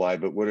skip this slide,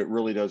 but what it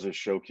really does is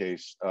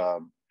showcase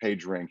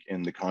PageRank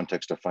in the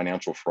context of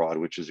financial fraud,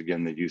 which is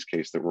again the use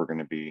case that we're going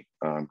to be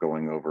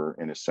going over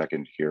in a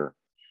second here.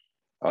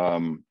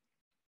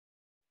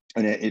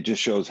 And it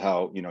just shows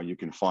how you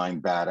can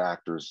find bad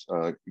actors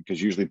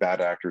because usually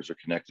bad actors are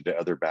connected to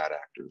other bad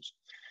actors.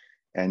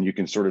 And you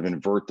can sort of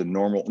invert the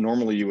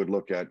normally you would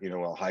look at,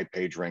 a high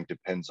page rank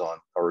depends on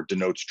or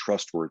denotes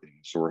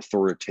trustworthiness or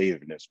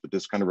authoritativeness, but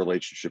this kind of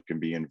relationship can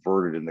be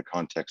inverted in the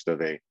context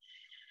of a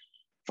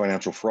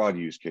financial fraud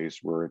use case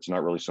where it's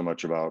not really so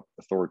much about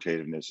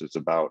authoritativeness, it's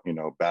about,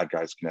 bad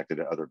guys connected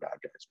to other bad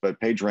guys. But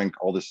page rank,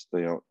 all this,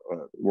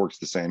 works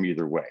the same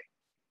either way.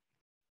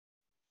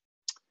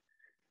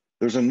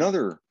 There's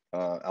another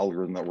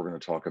algorithm that we're going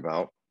to talk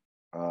about,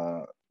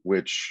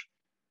 which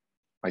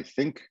I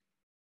think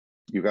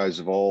you guys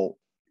have all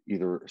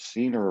either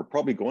seen or are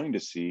probably going to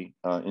see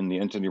in the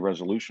entity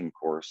resolution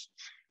course.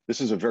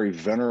 This is a very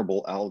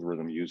venerable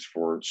algorithm used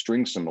for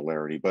string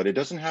similarity, but it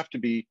doesn't have to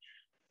be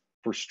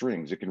for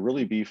strings. It can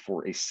really be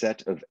for a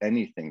set of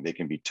anything. They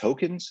can be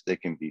tokens, they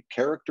can be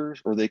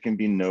characters, or they can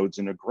be nodes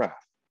in a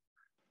graph.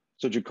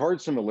 So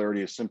Jacquard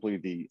similarity is simply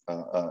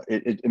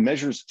it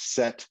measures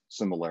set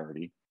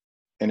similarity,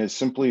 and it's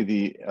simply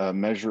the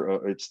measure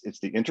of, it's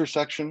the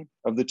intersection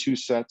of the two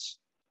sets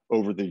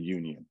over the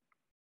union.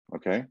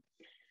 Okay,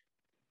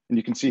 and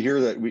you can see here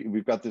that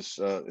we've got this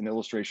an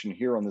illustration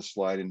here on this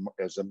slide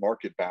as a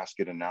market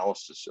basket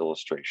analysis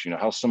illustration.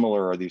 How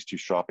similar are these two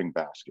shopping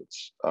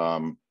baskets?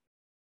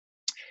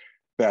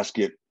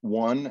 Basket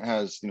one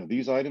has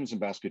these items, and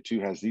basket two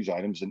has these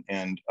items,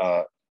 and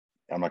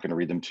I'm not going to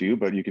read them to you,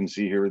 but you can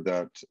see here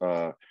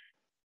that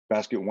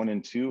basket 1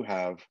 and 2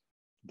 have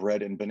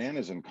bread and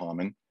bananas in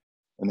common,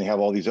 and they have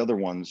all these other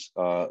ones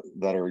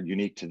that are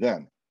unique to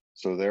them.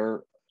 So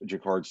their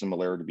Jacquard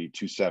similarity to be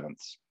 2/7.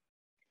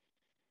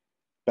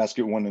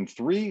 Basket 1 and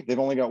 3, they've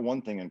only got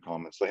one thing in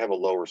common, so they have a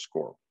lower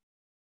score.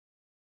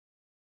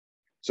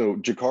 So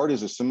Jacquard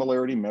is a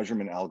similarity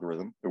measurement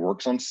algorithm. It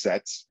works on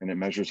sets, and it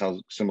measures how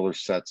similar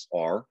sets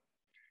are.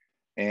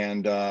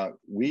 And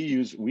we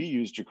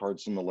use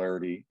Jacquard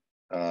similarity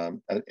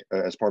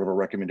as part of a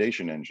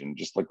recommendation engine,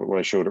 just like what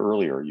I showed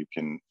earlier. You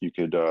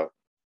could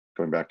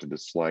going back to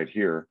this slide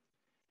here,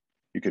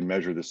 you can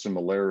measure the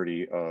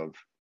similarity of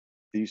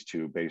these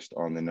two based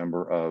on the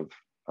number of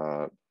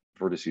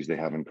vertices they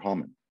have in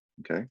common.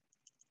 Okay.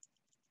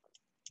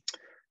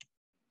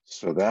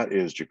 So that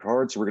is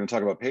Jacquard. So we're going to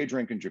talk about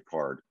PageRank and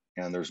Jacquard.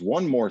 And there's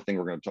one more thing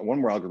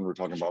one more algorithm we're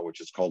talking about, which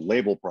is called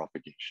label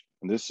propagation.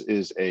 And this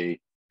is a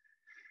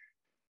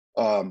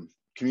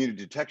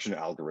community detection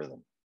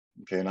algorithm.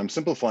 Okay, and I'm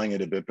simplifying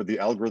it a bit, but the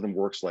algorithm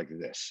works like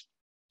this.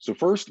 So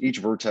first, each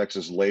vertex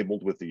is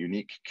labeled with a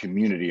unique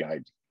community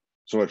ID.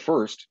 So at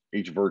first,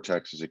 each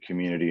vertex is a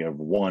community of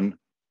 1,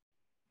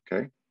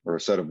 okay, or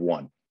a set of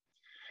 1.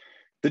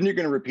 Then you're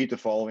going to repeat the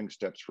following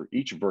steps for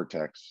each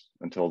vertex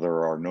until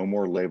there are no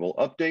more label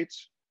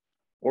updates,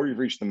 or you've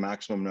reached the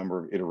maximum number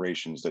of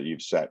iterations that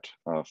you've set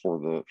for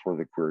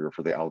the query or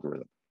for the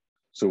algorithm.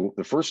 So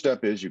the first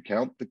step is you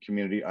count the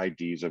community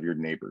IDs of your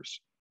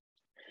neighbors.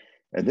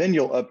 And then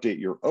you'll update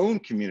your own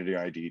community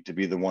ID to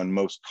be the one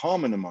most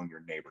common among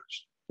your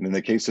neighbors. And in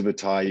the case of a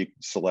tie, you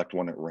select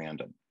one at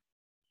random.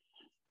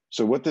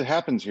 So what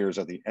happens here is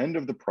at the end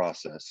of the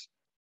process,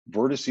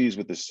 vertices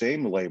with the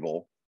same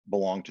label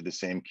belong to the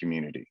same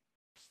community.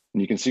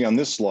 And you can see on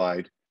this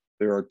slide,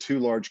 there are 2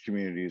 large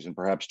communities and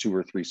perhaps 2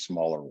 or 3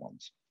 smaller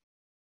ones.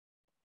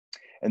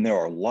 And there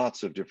are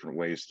lots of different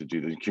ways to do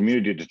this.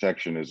 Community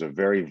detection is a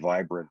very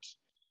vibrant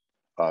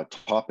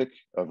topic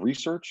of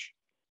research.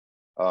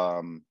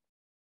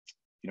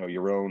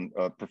 Your own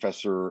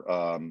professor,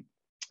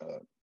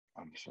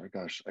 I'm sorry,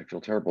 gosh, I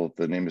feel terrible if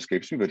the name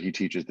escapes me, but he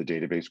teaches the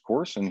database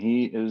course, and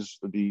he is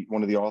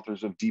one of the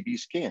authors of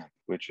DBScan,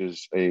 which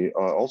is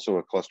also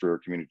a cluster or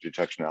community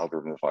detection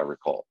algorithm, if I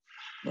recall.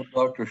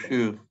 Dr.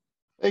 Shu.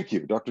 Thank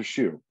you, Dr.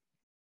 Shu.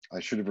 I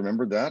should have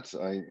remembered that.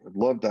 I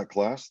loved that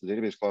class. The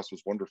database class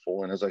was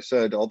wonderful. And as I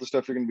said, all the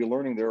stuff you're going to be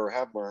learning there or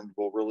have learned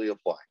will really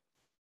apply.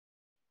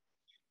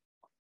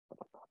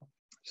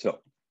 So,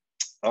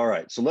 all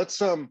right. So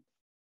let's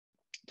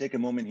take a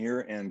moment here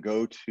and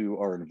go to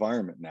our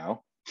environment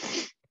now.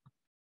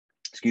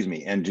 Excuse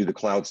me, and do the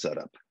cloud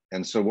setup.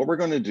 And so what we're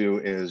going to do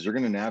is you're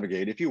going to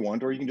navigate, if you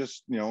want, or you can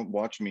just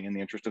watch me in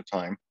the interest of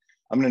time.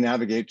 I'm going to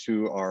navigate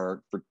to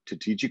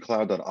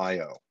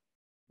tgcloud.io.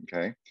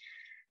 Okay.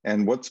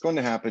 And what's going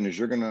to happen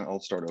is I'll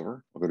start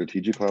over. I'll go to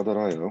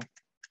tgcloud.io.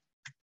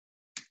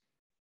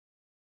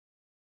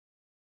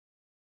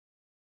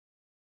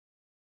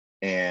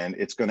 And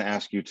it's going to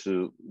ask you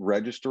to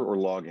register or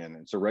log in.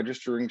 And so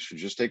registering should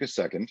just take a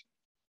second.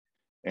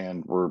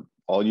 And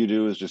all you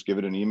do is just give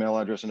it an email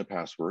address and a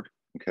password.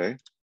 Okay.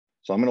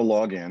 So I'm going to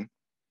log in,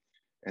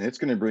 and it's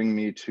going to bring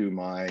me to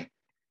my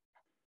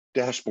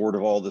dashboard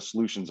of all the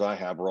solutions I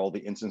have, or all the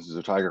instances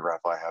of TigerGraph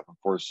I have. Of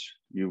course,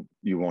 you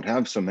won't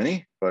have so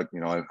many, but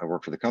I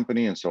work for the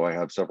company, and so I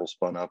have several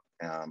spun up.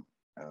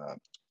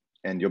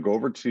 And you'll go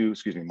over to,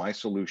 my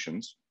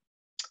solutions.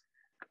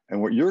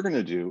 And what you're going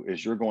to do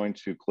is you're going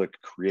to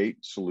click Create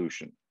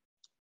Solution.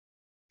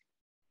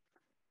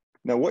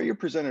 Now, what you're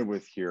presented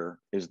with here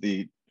is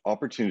the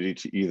opportunity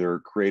to either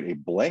create a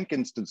blank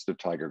instance of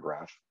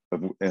TigerGraph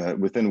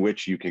within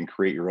which you can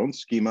create your own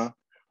schema,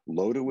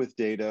 load it with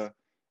data,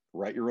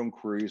 write your own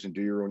queries and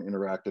do your own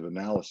interactive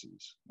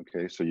analyses.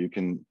 Okay, so you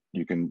can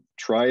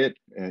try it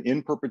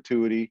in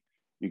perpetuity.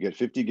 You get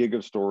 50 gig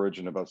of storage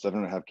and about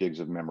 7.5 gigs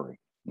of memory.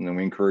 And then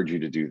we encourage you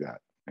to do that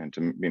and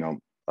to,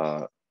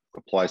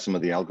 apply some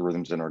of the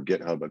algorithms in our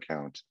GitHub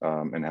account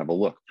and have a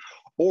look.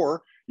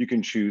 Or you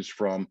can choose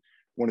from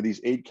one of these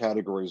 8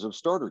 categories of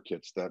starter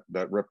kits that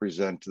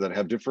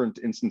have different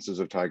instances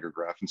of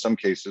TigerGraph. In some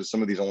cases,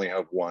 some of these only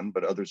have one,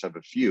 but others have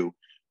a few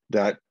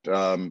that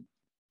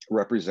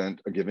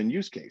represent a given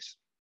use case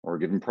or a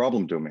given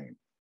problem domain.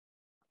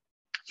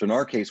 So in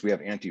our case, we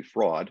have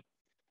anti-fraud,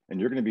 and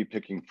you're going to be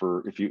picking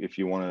for, if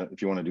you want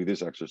to do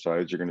this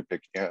exercise, you're going to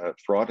pick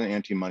fraud and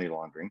anti-money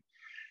laundering.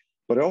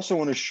 But I also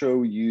want to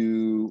show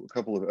you a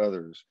couple of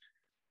others.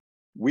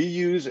 We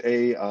use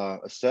a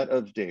set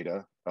of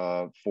data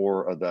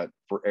for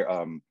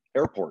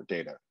airport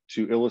data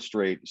to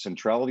illustrate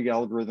centrality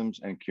algorithms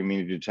and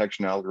community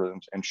detection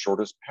algorithms and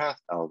shortest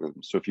path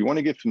algorithms. So if you want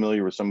to get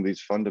familiar with some of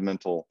these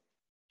fundamental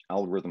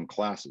algorithm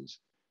classes,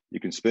 you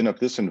can spin up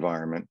this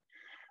environment.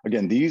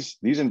 Again, these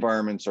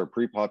environments are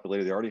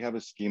pre-populated. They already have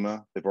a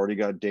schema. They've already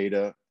got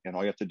data, and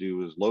all you have to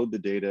do is load the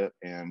data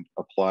and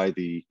apply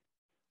the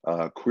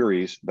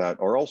queries that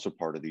are also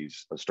part of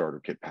these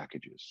starter kit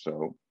packages.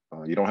 So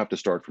you don't have to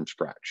start from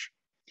scratch.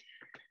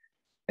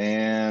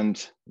 And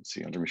let's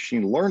see, under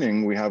machine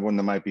learning, we have one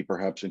that might be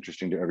perhaps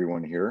interesting to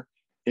everyone here,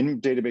 in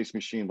database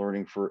machine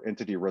learning for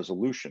entity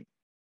resolution.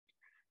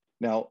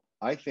 Now,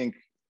 I think,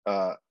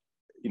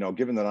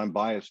 given that I'm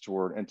biased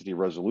toward entity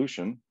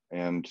resolution,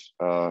 and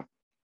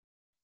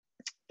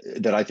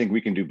that I think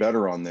we can do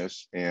better on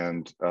this,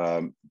 and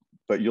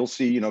but you'll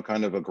see,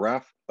 kind of a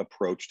graph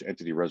approach to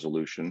entity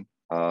resolution.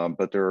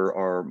 But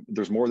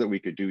there's more that we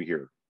could do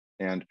here.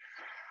 And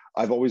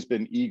I've always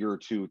been eager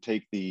to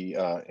take the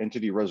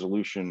entity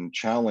resolution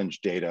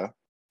challenge data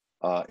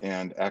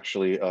and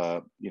actually,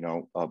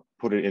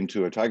 put it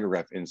into a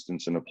TigerGraph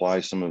instance and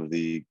apply some of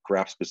the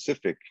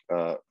graph-specific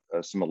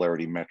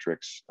similarity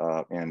metrics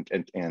and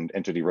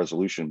entity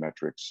resolution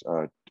metrics,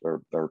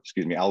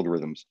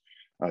 algorithms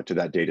to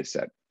that data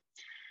set.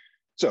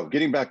 So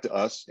getting back to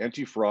us,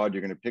 anti-fraud,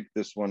 you're going to pick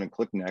this one and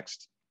click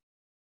next.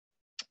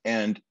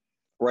 And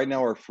right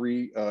now, our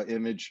free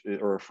image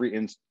or a free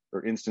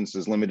instance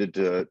is limited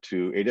to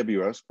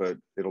AWS, but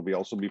it'll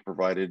also be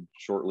provided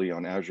shortly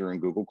on Azure and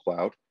Google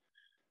Cloud.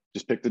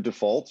 Just pick the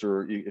defaults,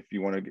 or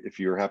if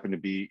you happen to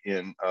be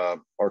in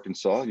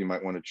Arkansas, you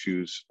might want to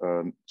choose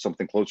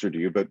something closer to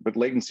you. But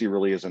latency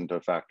really isn't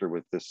a factor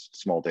with this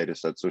small data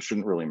set, so it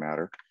shouldn't really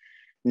matter.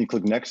 And you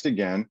click next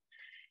again,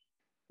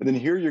 and then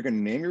here you're going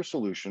to name your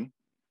solution.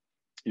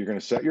 You're going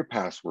to set your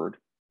password,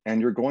 and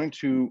you're going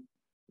to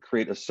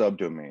create a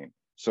subdomain.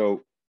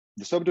 So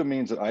the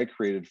subdomains that I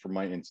created for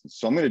my instance.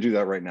 So I'm going to do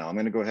that right now. I'm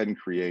going to go ahead and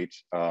create.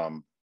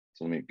 So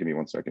give me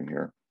 1 second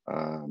here.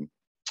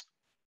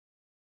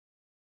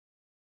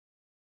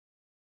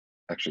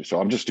 Actually,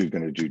 so I'm just going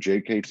to do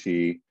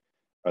JKT.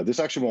 This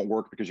actually won't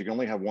work because you can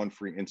only have one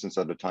free instance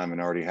at a time, and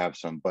I already have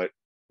some. But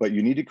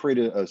you need to create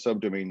a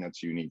subdomain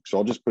that's unique. So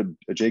I'll just put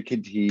a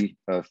JKT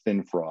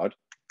finfraud,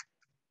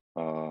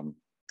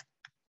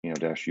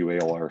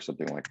 -UALR or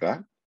something like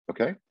that.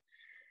 Okay,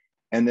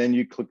 and then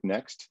you click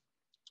next.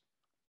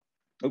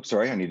 Oops,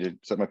 sorry, I need to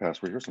set my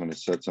password here. So I'm going to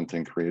set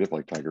something creative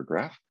like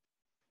TigerGraph.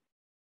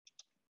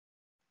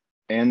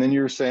 And then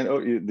you're saying,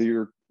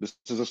 this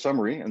is a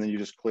summary, and then you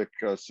just click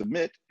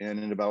submit,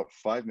 and in about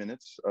 5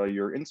 minutes,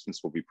 your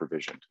instance will be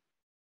provisioned.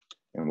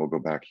 And we'll go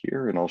back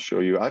here, and I'll show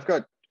you.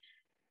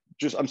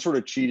 I'm sort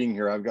of cheating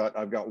here. I've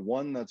got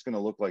one that's going to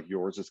look like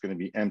yours. It's going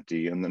to be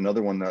empty, and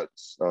another one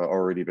that's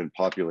already been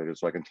populated,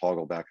 so I can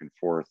toggle back and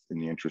forth in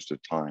the interest of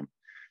time.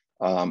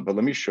 But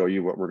let me show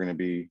you what we're going to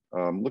be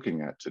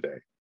looking at today.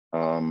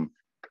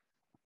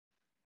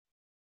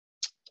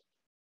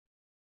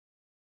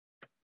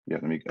 Yeah,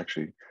 let me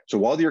actually. So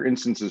while your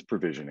instance is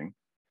provisioning,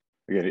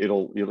 again,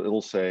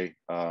 it'll say,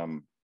 I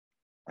can't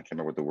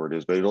remember what the word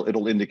is, but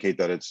it'll indicate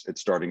that it's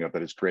starting up,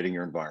 that it's creating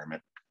your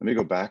environment. Let me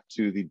go back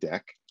to the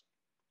deck,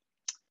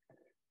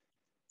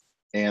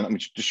 and let me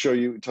just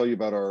tell you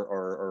about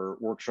our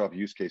workshop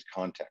use case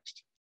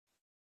context.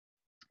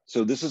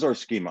 So this is our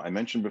schema. I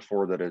mentioned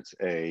before that it's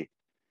a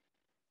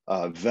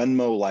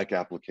Venmo-like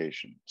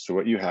application. So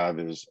what you have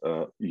is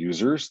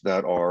users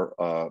that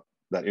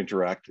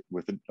interact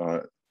with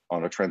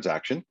on a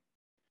transaction.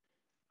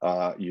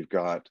 You've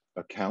got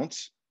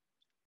accounts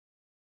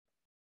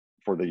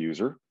for the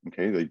user.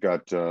 Okay, they've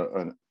got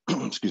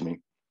excuse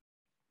me.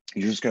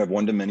 Users can have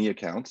one-to-many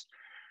accounts.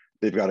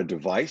 They've got a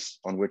device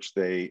on which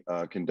they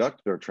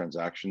conduct their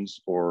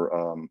transactions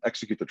or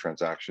execute the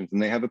transactions,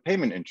 and they have a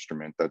payment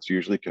instrument that's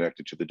usually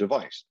connected to the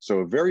device. So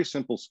a very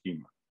simple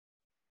schema.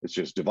 It's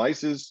just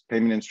devices,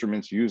 payment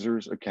instruments,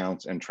 users,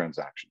 accounts, and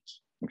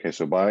transactions. Okay,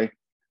 so by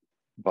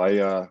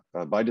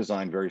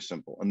design, very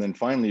simple. And then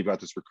finally, you've got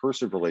this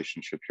recursive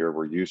relationship here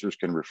where users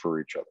can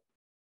refer each other.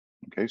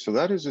 Okay, so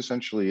that is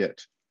essentially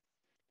it.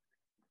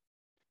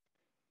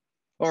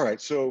 All right,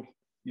 so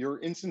your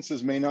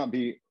instances may not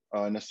be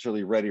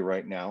necessarily ready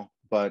right now,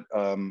 but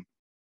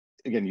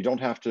again, you don't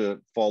have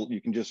to follow,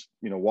 you can just,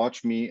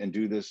 watch me and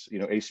do this,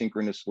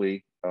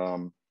 asynchronously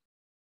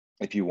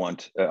if you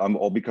want.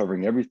 I'll be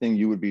covering everything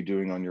you would be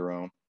doing on your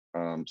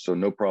own. So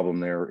no problem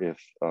there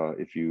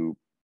if you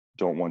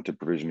don't want to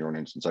provision your own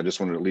instance. I just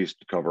wanted to at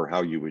least cover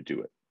how you would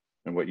do it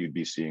and what you'd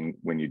be seeing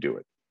when you do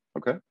it,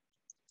 okay?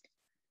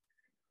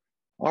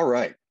 All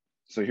right,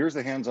 so here's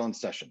the hands-on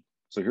session.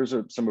 So here's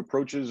some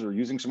approaches or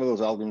using some of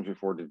those algorithms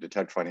before to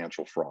detect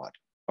financial fraud.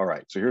 All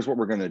right, so here's what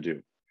we're gonna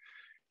do.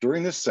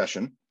 During this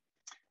session,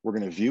 we're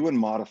gonna view and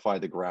modify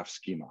the graph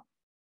schema.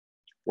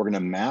 We're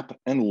gonna map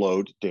and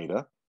load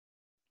data.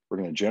 We're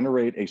gonna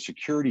generate a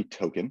security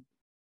token.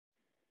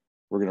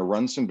 We're gonna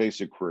run some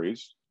basic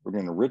queries. We're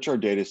gonna enrich our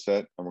data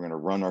set, and we're gonna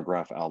run our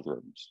graph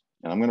algorithms.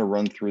 And I'm gonna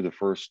run through the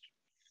first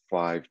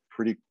 5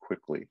 pretty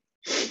quickly.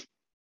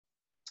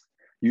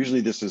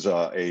 Usually this is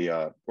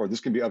or this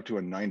can be up to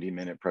a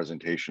 90-minute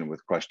presentation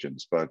with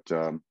questions, but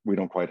we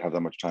don't quite have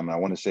that much time. And I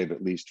want to save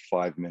at least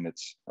 5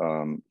 minutes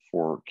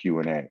for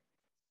Q&A.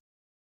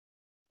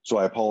 So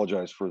I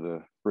apologize for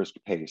the brisk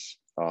pace.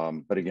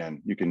 But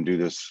again, you can do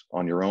this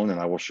on your own, and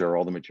I will share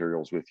all the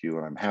materials with you,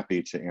 and I'm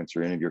happy to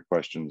answer any of your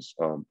questions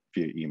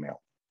via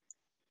email.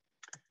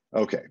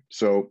 Okay,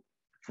 so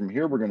from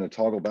here, we're going to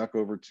toggle back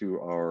over to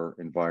our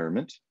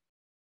environment.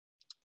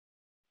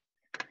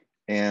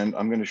 And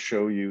I'm going to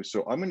show you,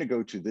 so I'm going to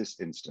go to this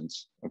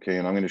instance, okay,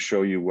 and I'm going to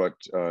show you what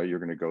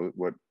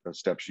what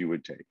steps you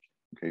would take.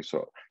 Okay,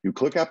 so you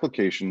click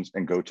Applications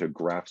and go to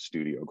Graph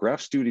Studio.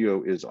 Graph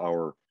Studio is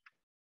our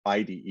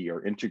IDE,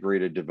 our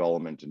integrated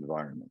development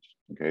environment.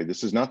 Okay,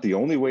 this is not the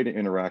only way to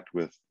interact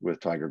with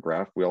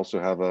TigerGraph. We also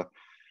have a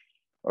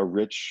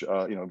rich,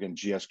 again,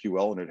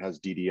 GSQL, and it has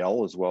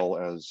DDL as well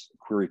as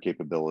query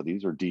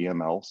capabilities, or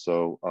DML.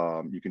 So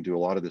you can do a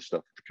lot of this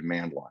stuff with the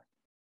command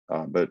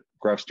line. But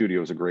Graph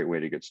Studio is a great way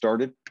to get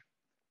started.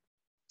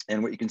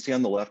 And what you can see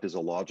on the left is a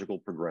logical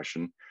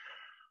progression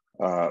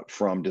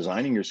from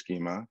designing your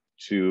schema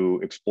to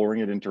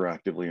exploring it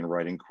interactively and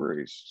writing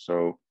queries.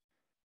 So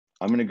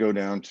I'm going to go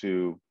down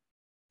to,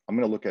 I'm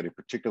going to look at a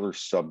particular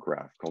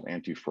subgraph called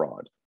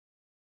anti-fraud.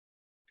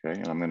 Okay,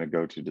 and I'm going to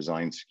go to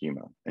design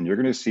schema. And you're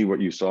going to see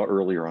what you saw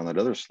earlier on that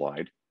other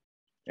slide.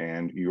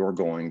 And you're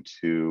going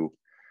to,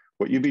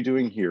 what you'd be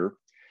doing here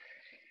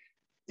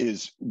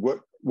is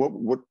what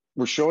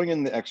we're showing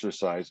in the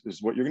exercise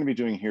is what you're going to be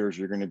doing here is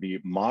you're going to be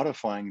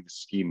modifying the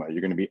schema.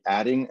 You're going to be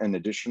adding an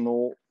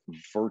additional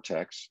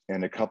vertex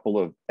and a couple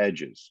of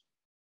edges.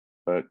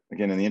 But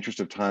again, in the interest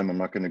of time, I'm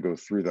not going to go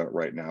through that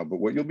right now. But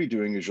what you'll be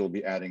doing is you'll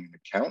be adding an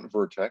account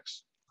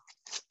vertex.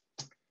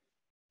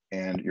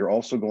 And you're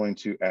also going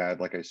to add,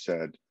 like I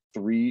said,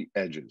 3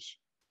 edges.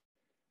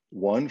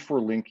 One for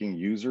linking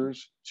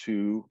users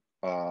to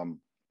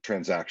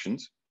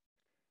transactions.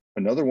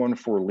 Another one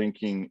for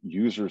linking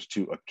users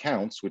to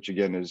accounts, which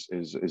again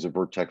is a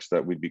vertex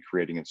that we'd be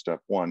creating in step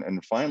 1.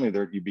 And finally,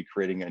 there you'd be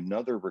creating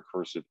another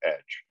recursive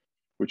edge,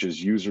 which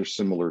is user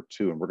similar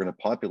to, and we're going to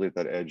populate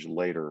that edge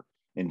later,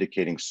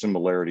 indicating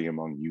similarity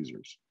among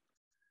users.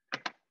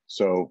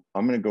 So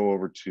I'm going to go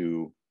over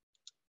to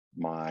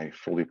my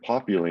fully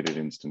populated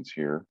instance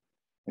here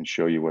and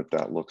show you what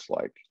that looks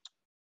like.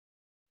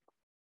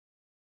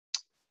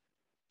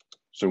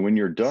 So when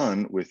you're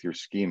done with your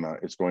schema,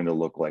 it's going to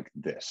look like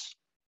this.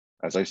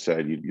 As I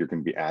said, you're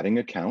going to be adding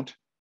account.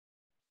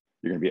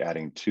 You're going to be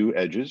adding 2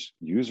 edges,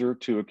 user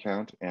to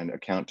account and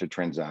account to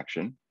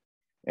transaction.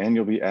 And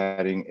you'll be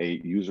adding a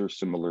user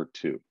similar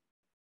to.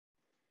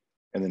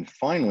 And then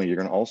finally, you're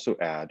going to also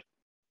add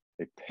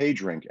a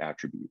page rank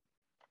attribute.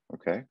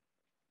 Okay.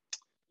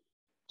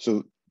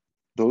 So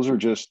those are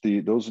just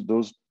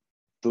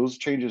those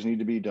changes need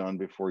to be done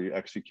before you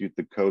execute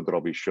the code that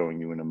I'll be showing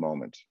you in a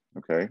moment.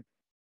 Okay.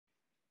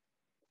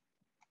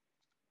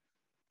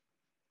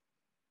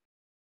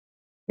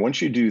 Once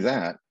you do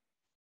that,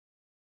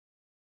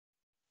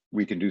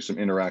 we can do some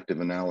interactive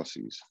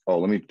analyses. Oh,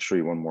 let me show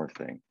you one more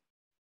thing.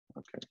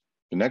 Okay.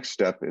 The next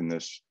step in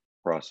this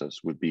process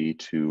would be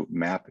to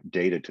map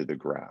data to the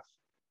graph.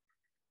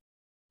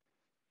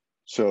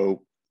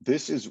 So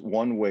this is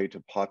one way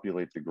to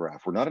populate the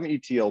graph. We're not an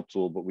ETL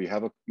tool, but we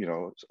have a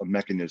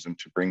mechanism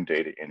to bring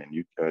data in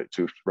and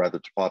to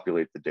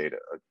populate the data,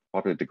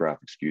 populate the graph,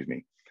 excuse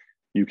me.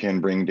 You can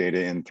bring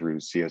data in through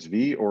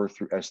CSV or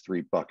through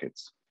S3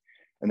 buckets.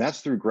 And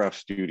that's through Graph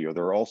Studio.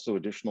 There are also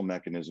additional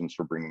mechanisms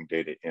for bringing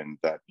data in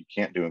that you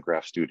can't do in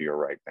Graph Studio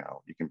right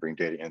now. You can bring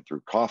data in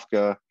through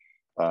Kafka,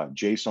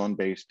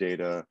 JSON-based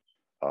data.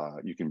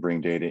 You can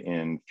bring data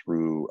in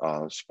through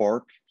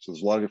Spark. So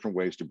there's a lot of different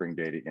ways to bring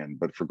data in.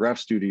 But for Graph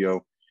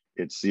Studio,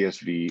 it's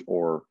CSV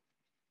or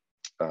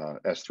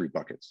S3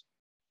 buckets.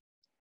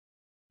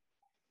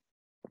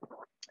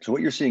 So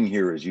what you're seeing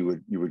here is you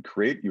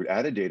would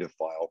add a data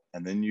file,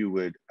 and then you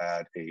would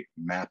add a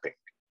mapping.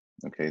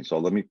 Okay, so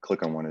let me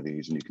click on one of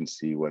these and you can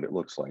see what it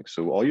looks like.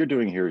 So all you're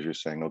doing here is you're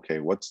saying, okay,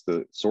 what's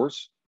the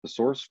source? The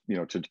source,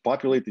 to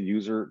populate the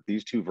user,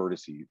 these two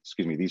vertices,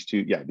 these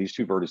two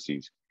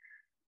vertices.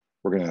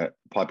 We're going to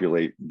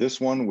populate this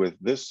one with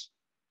this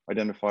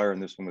identifier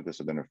and this one with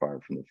this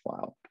identifier from the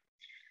file.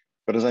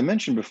 But as I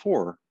mentioned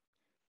before,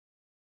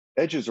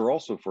 edges are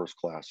also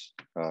first-class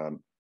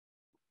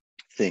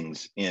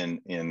things in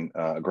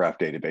a graph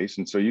database.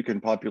 And so you can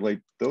populate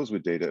those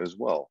with data as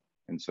well.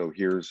 And so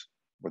here's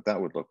what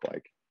that would look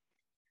like.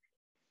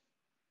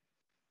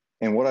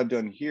 And what I've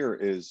done here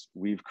is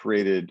we've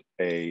created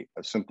a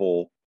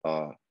simple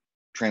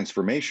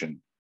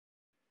transformation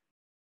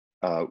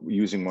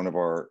using one of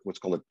our what's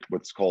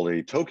called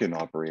a token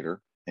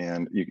operator,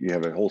 and you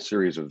have a whole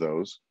series of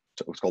those.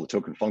 What's called a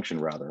token function,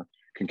 rather.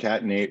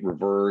 Concatenate,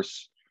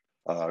 reverse,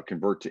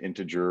 convert to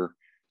integer.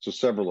 So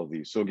several of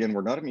these. So again,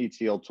 we're not an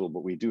ETL tool,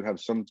 but we do have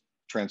some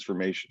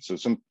transformation. So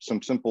some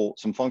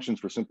functions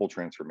for simple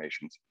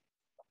transformations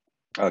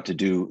to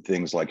do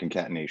things like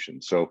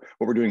concatenation. So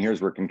what we're doing here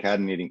is we're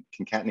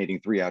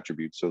concatenating 3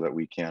 attributes so that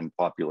we can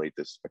populate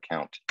this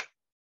account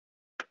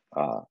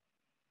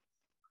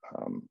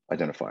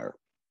identifier.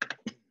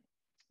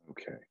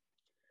 Okay.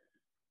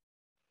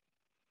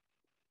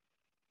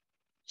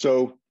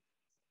 So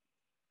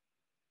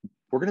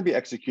we're going to be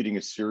executing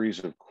a series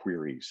of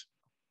queries,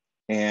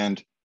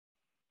 and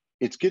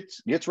it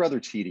gets rather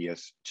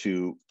tedious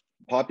to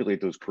populate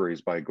those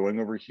queries by going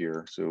over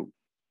here. So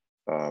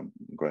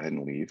go ahead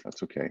and leave,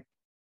 that's okay.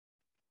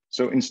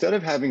 So instead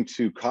of having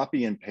to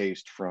copy and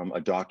paste from a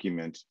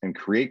document and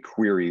create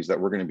queries that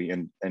we're going to be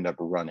end up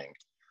running,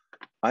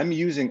 I'm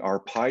using our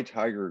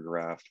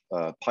TigerGraph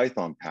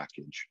Python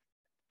package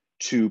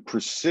to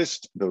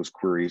persist those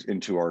queries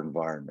into our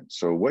environment.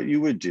 So what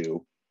you would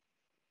do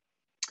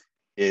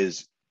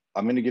is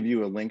I'm going to give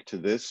you a link to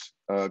this,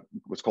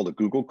 what's called a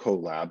Google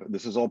Colab.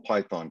 This is all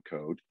Python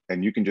code,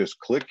 and you can just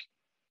click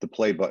the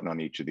play button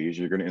on each of these.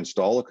 You're going to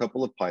install a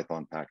couple of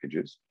Python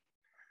packages.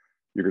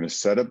 You're going to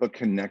set up a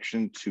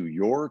connection to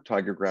your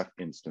TigerGraph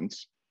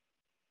instance.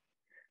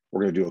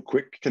 We're going to do a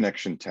quick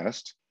connection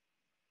test.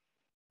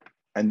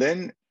 And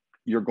then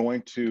you're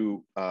going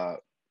to,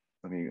 let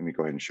me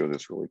go ahead and show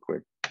this really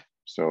quick.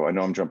 So I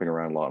know I'm jumping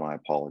around a lot and I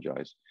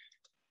apologize,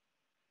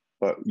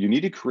 but you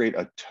need to create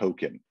a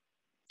token.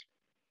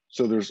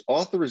 So there's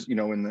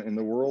in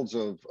the worlds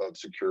of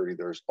security,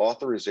 there's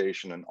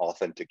authorization and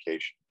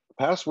authentication.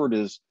 The password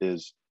is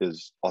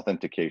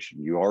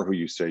authentication. You are who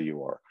you say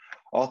you are.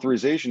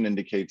 Authorization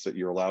indicates that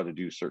you're allowed to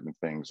do certain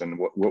things. And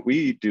what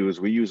we do is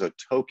we use a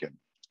token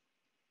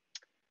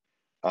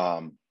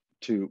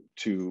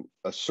to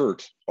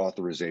assert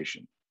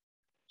authorization.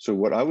 So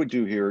what I would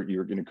do here,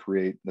 you're going to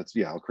create,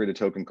 I'll create a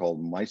token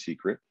called my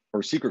secret,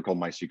 or secret called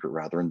my secret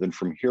rather. And then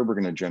from here, we're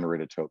going to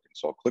generate a token.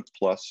 So I'll click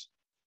plus.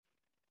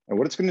 And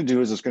what it's going to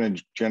do is it's going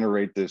to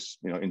generate this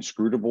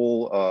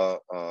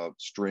inscrutable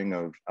string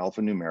of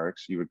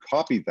alphanumerics. You would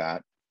copy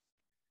that,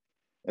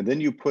 and then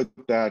you put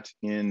that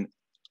in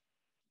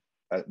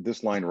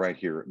this line right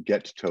here,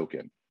 get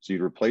token. So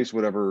you'd replace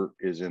whatever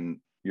is in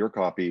your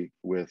copy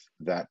with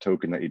that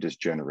token that you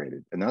just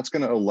generated. And that's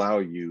going to allow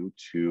you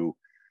to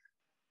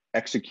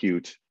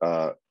execute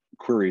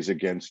queries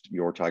against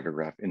your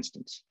TigerGraph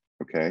instance,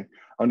 okay?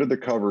 Under the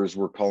covers,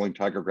 we're calling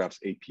TigerGraph's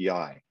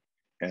API,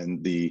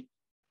 and the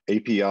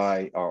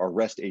API, our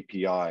REST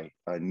API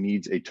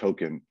needs a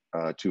token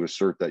to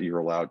assert that you're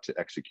allowed to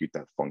execute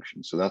that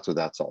function. So that's what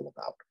that's all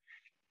about.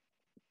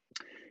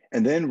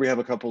 And then we have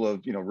a couple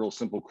of real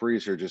simple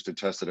queries here just to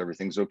test that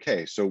everything's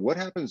okay. So what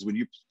happens when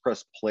you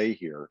press play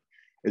here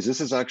is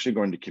this is actually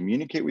going to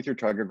communicate with your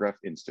TigerGraph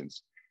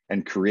instance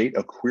and create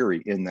a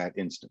query in that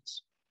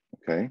instance,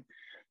 okay?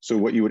 So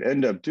what you would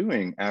end up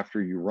doing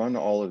after you run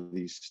all of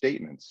these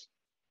statements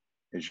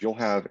is you'll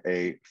have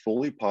a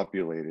fully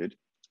populated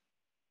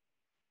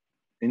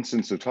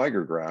instance of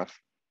TigerGraph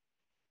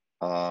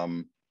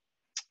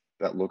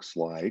that looks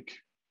like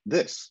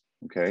this,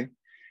 okay?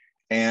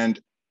 And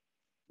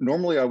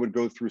normally I would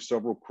go through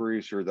several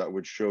queries here that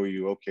would show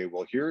you, okay,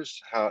 well, here's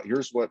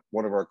what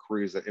one of our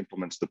queries that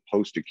implements the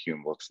post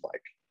accum looks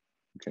like.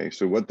 Okay,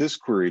 so what this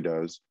query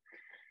does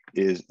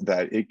is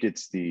that it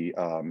gets the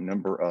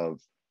number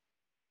of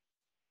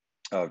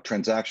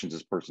transactions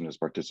this person has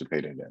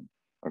participated in,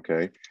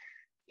 okay?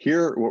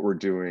 Here, what we're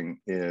doing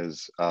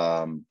is,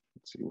 let's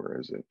see, where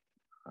is it?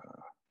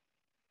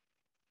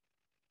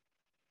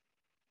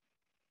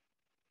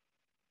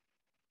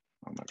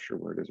 I'm not sure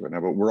where it is right now,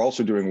 but we're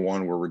also doing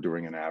one where we're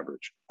doing an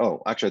average.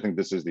 Oh, actually, I think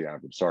this is the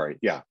average, sorry,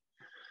 yeah.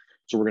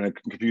 So we're gonna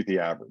compute the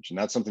average, and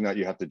that's something that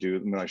you have to do.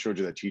 And when I showed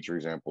you that teacher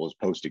example is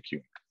post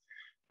accum.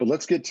 But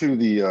let's get to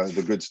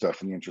the good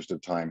stuff in the interest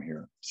of time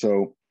here.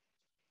 So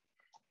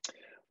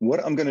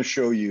what I'm gonna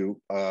show you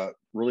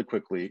really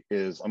quickly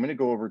is I'm gonna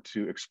go over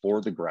to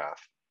explore the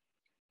graph,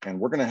 and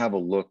we're gonna have a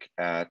look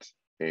at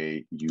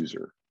a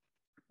user,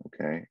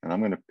 okay? And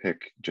I'm gonna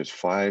pick just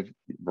 5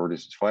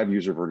 vertices, 5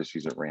 user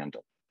vertices at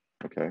random,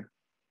 okay?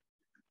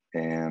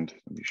 And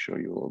let me show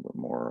you a little bit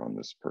more on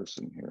this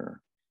person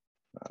here.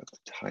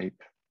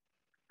 Type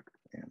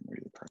and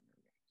read the primary.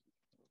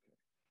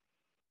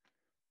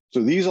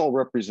 So these all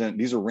represent,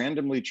 these are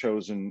randomly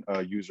chosen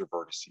user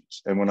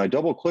vertices. And when I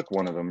double click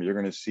one of them, you're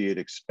gonna see it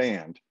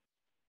expand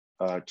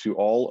to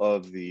all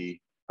of the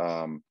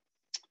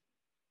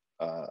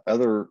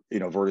other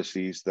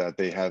vertices that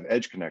they have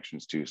edge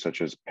connections to,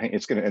 such as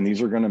and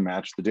these are going to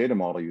match the data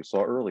model you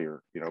saw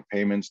earlier,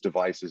 payments,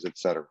 devices,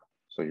 etc.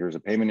 So here's a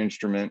payment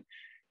instrument,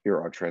 here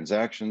are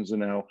transactions,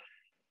 and now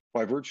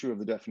by virtue of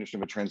the definition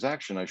of a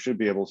transaction, I should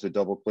be able to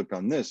double click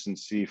on this and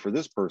see for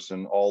this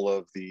person all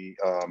of the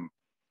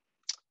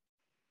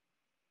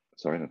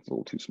sorry, that's a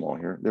little too small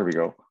here, there we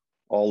go,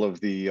 all of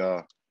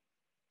the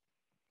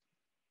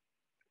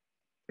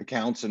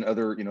accounts and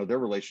other, their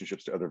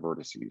relationships to other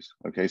vertices.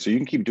 Okay, so you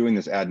can keep doing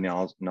this ad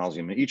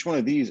nauseum. And each one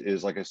of these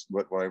is like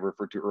what I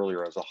referred to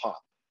earlier as a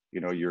hop.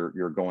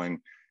 You're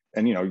going,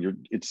 and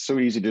it's so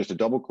easy just to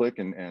double click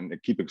and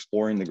keep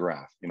exploring the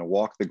graph.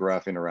 Walk the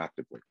graph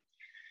interactively.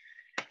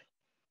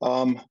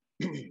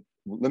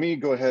 Let me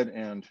go ahead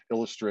and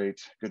illustrate.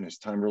 Goodness,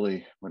 time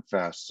really went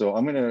fast. So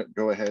I'm going to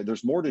go ahead.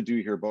 There's more to do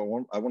here, but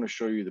I want to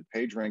show you the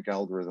PageRank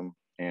algorithm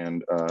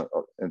and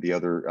the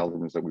other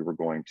algorithms that we were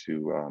going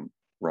to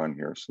run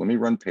here. So let me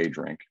run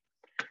PageRank,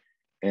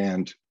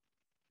 and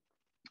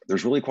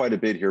there's really quite a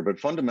bit here, but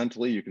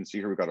fundamentally you can see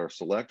here we've got our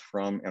select,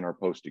 from, and our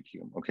posted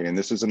queue. Okay, and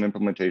this is an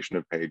implementation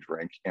of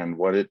PageRank, and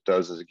what it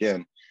does is,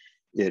 again,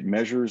 it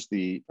measures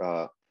the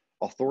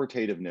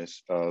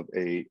authoritativeness of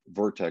a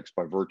vertex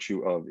by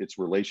virtue of its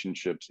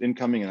relationships,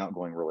 incoming and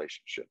outgoing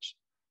relationships.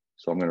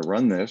 So I'm going to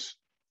run this,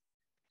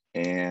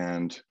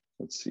 and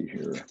let's see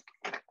here.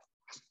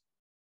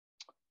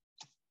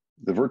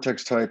 The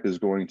vertex type is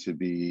going to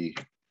be,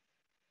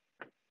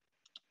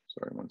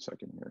 sorry, 1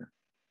 second here.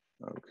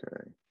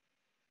 Okay.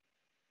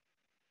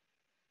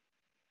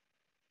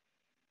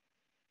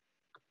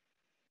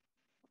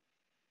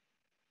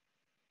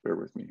 Bear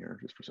with me here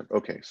just for a second.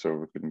 Okay,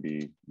 so it can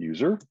be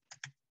user.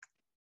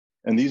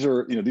 And these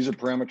are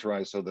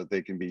parameterized so that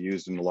they can be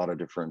used in a lot of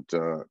different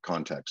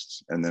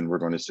contexts. And then we're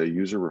going to say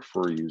user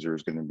refer user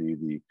is going to be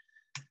the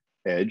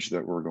edge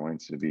that we're going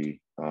to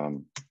be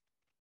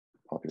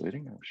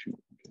populating. Oh, shoot.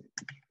 Okay.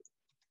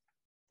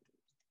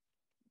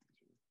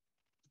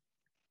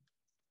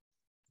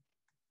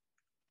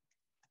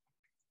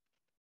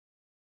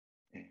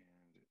 And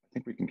I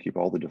think we can keep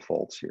all the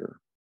defaults here.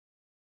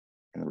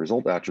 And the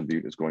result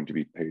attribute is going to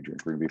be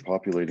PageRank. We're going to be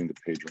populating the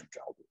PageRank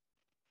algorithm.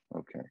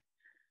 Okay.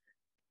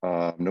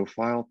 No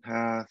file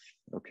path.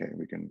 Okay,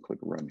 we can click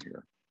run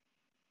here.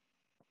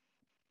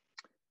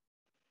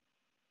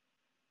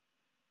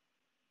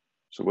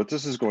 So what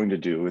this is going to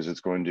do is it's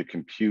going to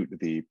compute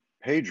the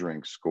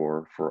PageRank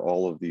score for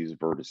all of these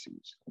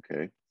vertices.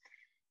 Okay.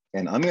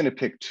 And I'm going to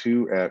pick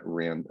two at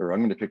random, or I'm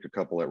going to pick a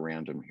couple at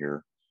random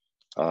here.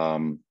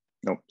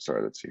 Nope,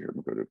 sorry, let's see here. I'm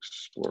going to go to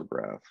Explore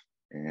Graph,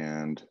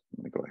 and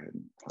I'm going to go ahead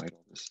and hide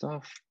all this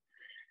stuff.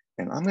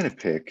 And I'm going to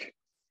pick,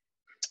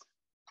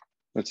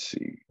 let's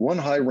see, one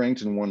high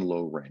ranked and one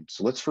low ranked.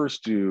 So let's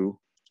first do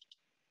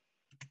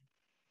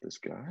this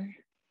guy.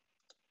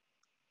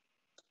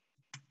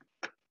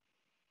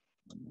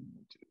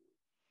 Let's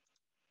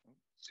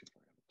see if I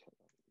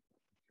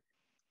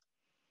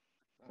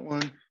have that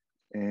one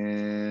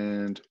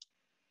and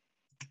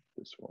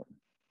this one.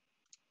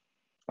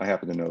 I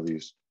happen to know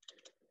these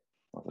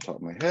off the top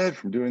of my head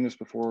from doing this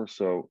before.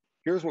 So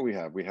here's what we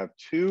have. We have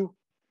two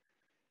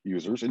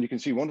users, and you can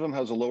see one of them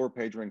has a lower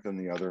page rank than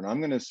the other, and I'm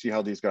going to see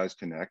how these guys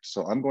connect.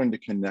 So I'm going to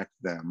connect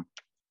them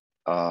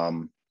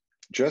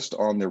just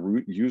on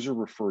the user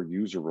refer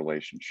user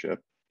relationship,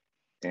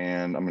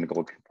 and I'm going to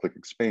go click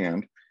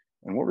expand.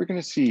 And what we're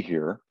going to see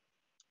here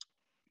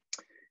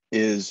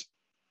is,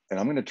 and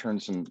I'm going to turn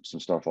some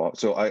stuff off.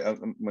 So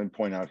I'm going to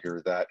point out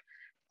here that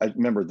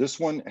remember this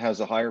one has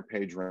a higher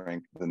page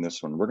rank than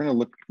this one. We're going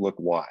to look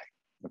why.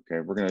 Okay,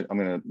 I'm going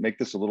to make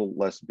this a little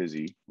less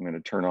busy. I'm going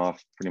to turn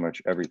off pretty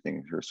much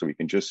everything here so we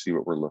can just see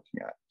what we're looking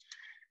at.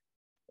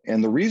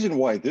 And the reason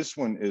why this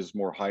one is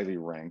more highly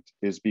ranked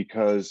is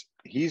because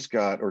he's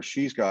got, or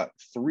she's got,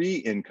 3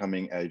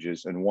 incoming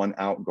edges and 1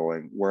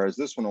 outgoing, whereas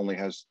this one only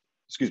has,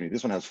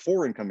 this one has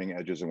 4 incoming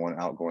edges and 1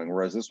 outgoing,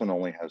 whereas this one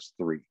only has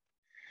 3.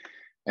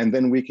 And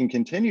then we can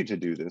continue to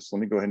do this. Let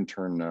me go ahead and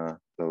turn that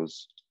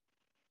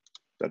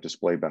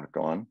display back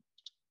on.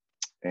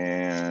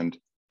 And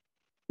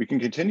we can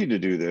continue to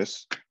do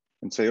this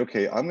and say,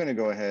 okay, I'm going to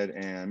go ahead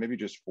and maybe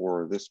just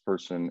for this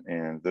person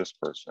and this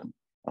person,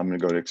 I'm going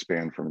to go to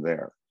expand from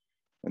there.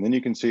 And then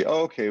you can see,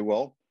 oh, okay,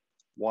 well,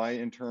 why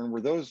in turn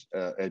were those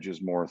edges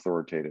more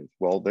authoritative?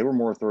 Well, they were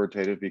more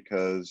authoritative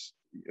because,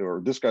 or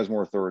this guy's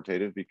more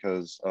authoritative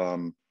because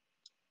of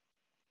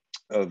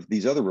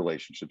these other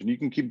relationships. And you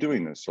can keep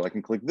doing this. So I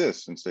can click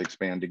this and say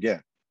expand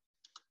again.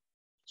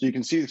 So you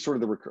can see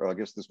sort of the, I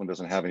guess this one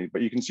doesn't have any,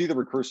 but you can see the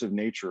recursive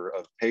nature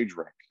of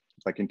PageRank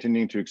by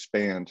continuing to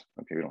expand.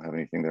 Okay, we don't have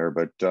anything there,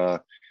 but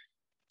got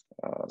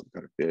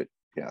a bit.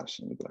 Yeah,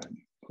 so let me go ahead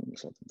and clean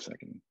this up in a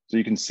second. So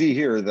you can see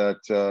here that,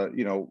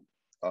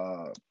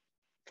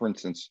 for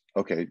instance,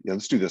 okay, yeah,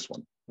 let's do this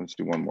one. Let's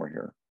do one more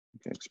here.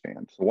 Okay,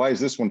 expand. So why is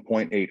this one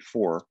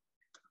 0.84,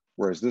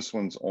 whereas this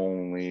one's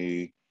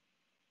only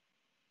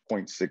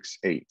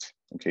 0.68?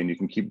 Okay, and you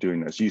can keep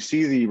doing this. You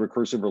see the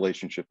recursive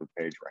relationship of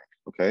PageRank,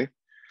 okay?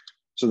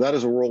 So that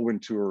is a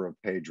whirlwind tour of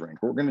PageRank.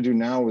 What we're gonna do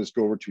now is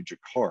go over to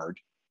Jacquard.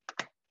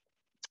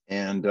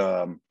 And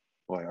boy,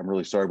 I'm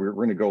really sorry. We're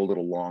going to go a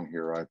little long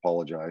here. I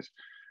apologize.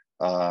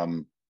 But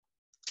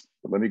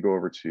let me go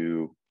over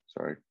to,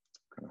 sorry,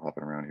 kind of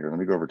hopping around here. Let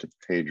me go over to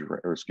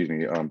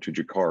to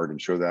Jacquard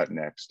and show that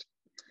next.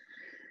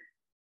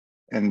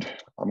 And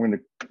I'm going to,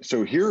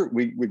 so here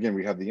we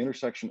have the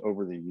intersection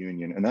over the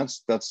union, and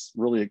that's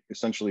really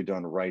essentially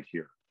done right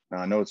here. Now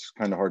I know it's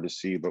kind of hard to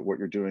see, but what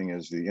you're doing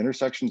is the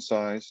intersection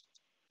size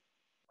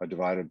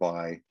divided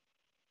by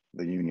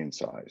the union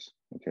size.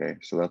 Okay,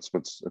 so that's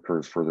what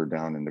occurs further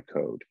down in the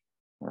code.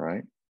 All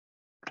right,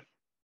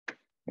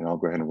 and I'll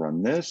go ahead and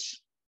run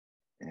this.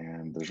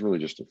 And there's really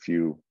just a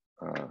few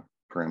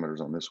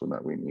parameters on this one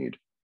that we need,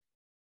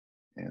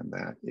 and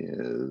that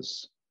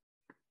is,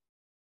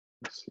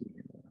 let's see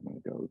here. I'm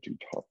going to go to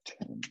top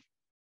 10.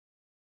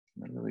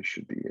 That really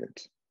should be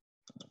it.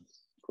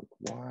 Click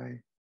Y.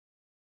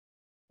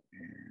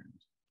 And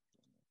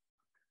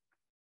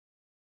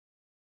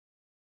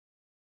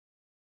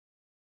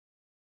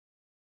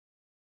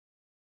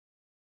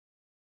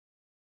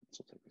this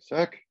will take a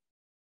sec.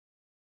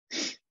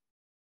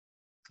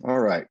 All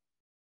right.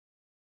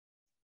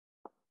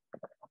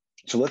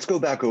 So let's go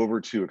back over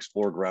to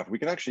Explore Graph. We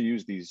can actually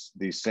use these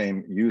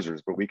same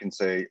users, but we can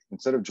say,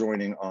 instead of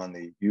joining on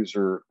the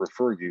user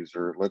refer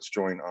user, let's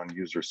join on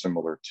user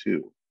similar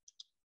to.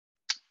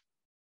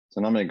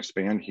 So now I'm going to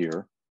expand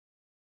here.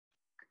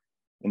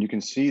 And you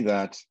can see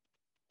that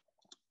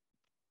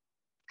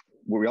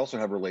we also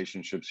have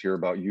relationships here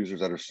about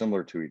users that are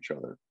similar to each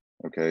other.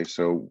 Okay,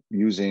 so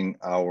using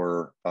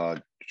our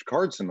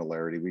card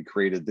similarity, we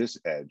created this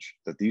edge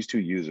that these two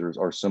users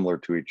are similar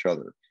to each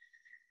other.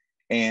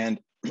 And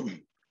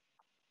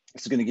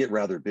this is going to get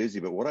rather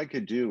busy, but what I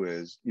could do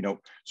is,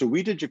 so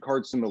we did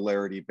Jacquard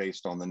similarity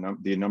based on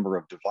the number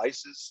of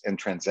devices and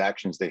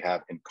transactions they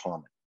have in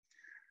common.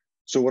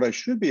 So what I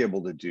should be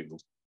able to do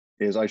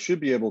is I should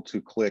be able to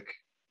click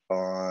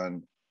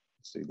on,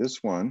 let's see,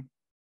 this one,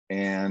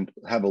 and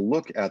have a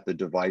look at the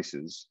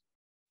devices.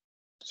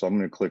 So I'm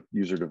going to click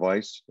user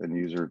device and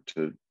user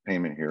to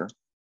payment here,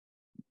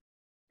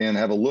 and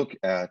have a look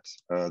at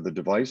the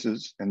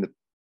devices and the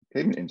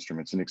payment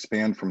instruments and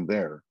expand from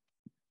there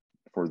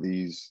for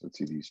these, let's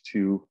see, these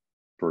two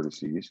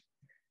vertices.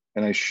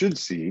 And I should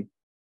see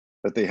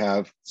that they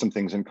have some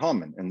things in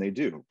common, and they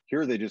do.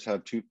 Here they just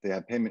have they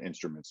have payment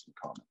instruments in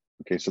common.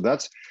 Okay, so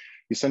that's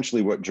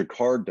essentially what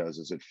Jacquard does,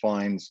 is it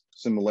finds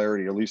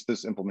similarity, at least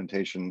this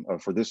implementation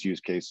for this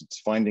use case, it's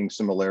finding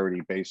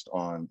similarity based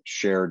on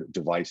shared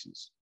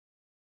devices.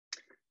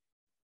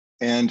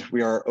 And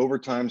we are over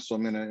time, so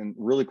I'm gonna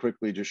really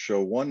quickly just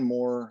show one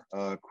more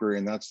query,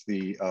 and that's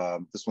the,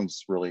 this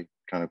one's really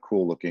kind of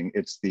cool looking.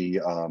 It's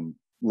the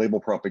label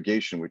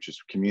propagation, which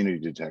is community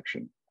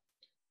detection.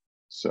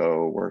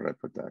 So where did I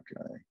put that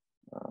guy?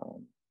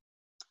 Oh,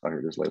 here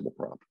it is, label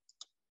prop.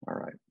 All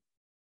right.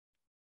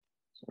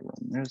 So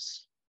run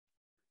this.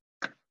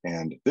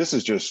 And this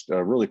is just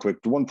really quick,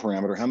 one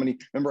parameter. How many,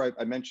 remember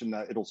I mentioned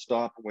that it'll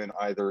stop when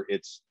either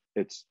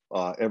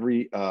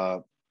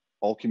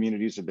all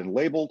communities have been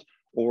labeled,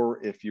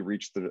 or if you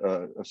reach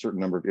a certain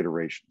number of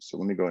iterations. So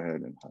let me go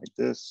ahead and hide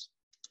this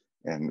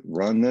and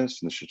run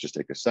this. And this should just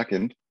take a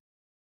second.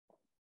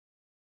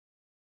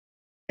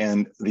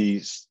 And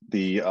the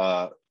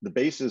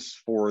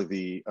basis for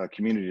the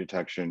community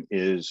detection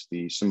is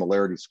the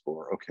similarity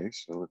score. Okay,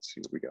 so let's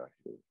see what we got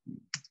here.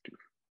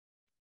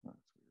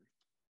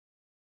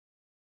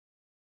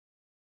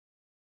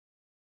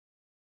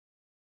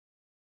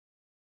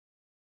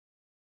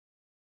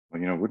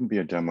 Well, it wouldn't be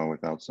a demo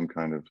without some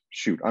kind of,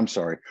 I'm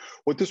sorry.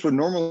 What this would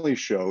normally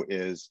show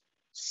is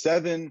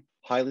 7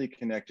 highly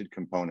connected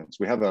components.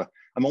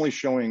 I'm only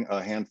showing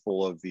a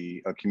handful of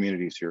the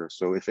communities here.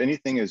 So if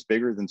anything is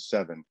bigger than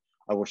 7,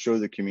 I will show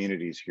the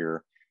communities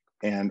here.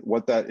 And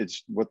what that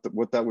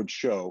would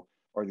show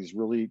are these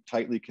really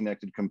tightly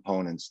connected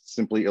components,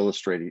 simply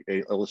illustrating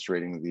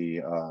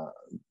the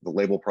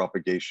label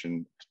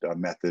propagation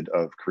method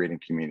of creating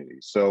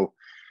communities. So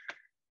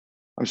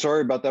I'm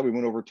sorry about that. We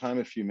went over time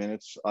a few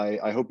minutes.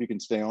 I hope you can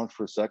stay on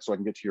for a sec so I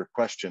can get to your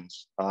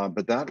questions.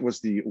 But that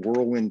was the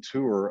whirlwind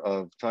tour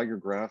of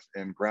TigerGraph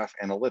and Graph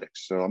Analytics.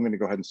 So I'm going to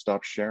go ahead and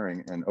stop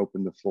sharing and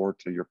open the floor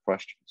to your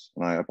questions.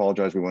 And I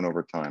apologize, we went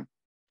over time.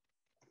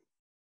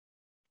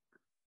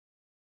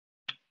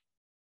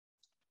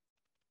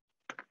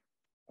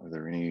 Are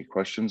there any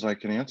questions I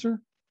can answer?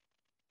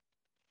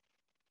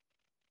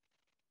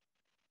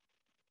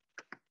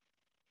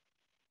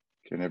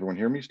 Can everyone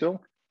hear me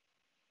still?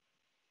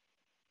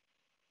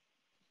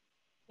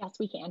 Yes,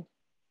 we can.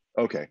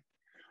 Okay.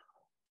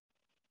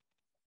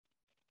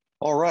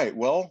 All right.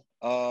 Well,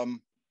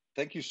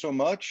 thank you so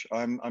much.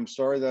 I'm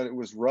sorry that it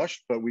was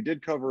rushed, but we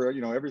did cover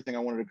everything I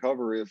wanted to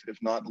cover, if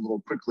not a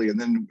little quickly. And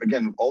then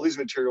again, all these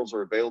materials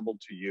are available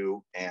to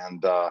you,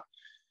 and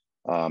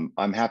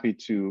I'm happy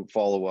to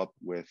follow up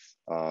with.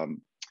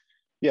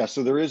 Yeah.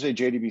 So there is a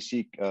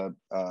JDBC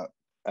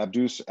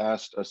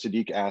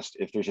Sadiq asked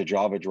if there's a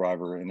Java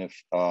driver, and if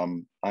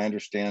I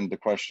understand the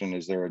question,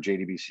 is there a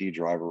JDBC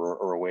driver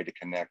or a way to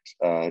connect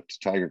to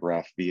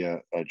TigerGraph via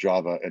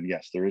Java? And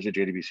yes, there is a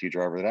JDBC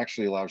driver that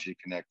actually allows you to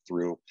connect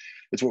through.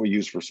 It's what we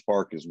use for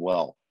Spark as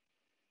well.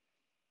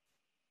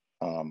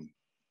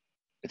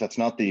 If that's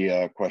not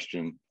the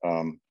question,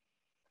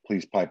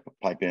 please pipe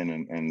in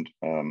and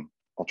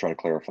I'll try to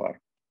clarify.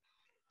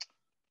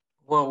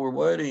 While we're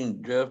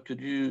waiting, Jeff,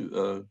 could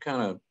you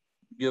kind of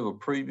give a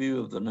preview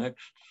of the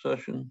next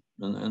session?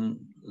 And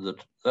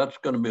that's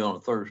going to be on a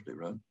Thursday,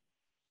 right?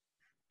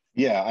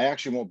 Yeah, I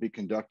actually won't be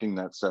conducting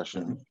that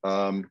session.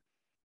 Kaylee,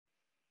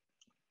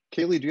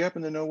 do you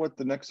happen to know what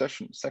the next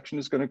session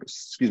is going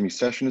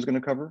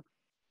to cover?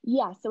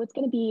 Yeah, so it's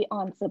going to be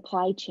on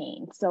supply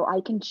chain. So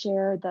I can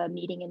share the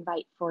meeting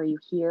invite for you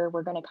here.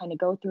 We're going to kind of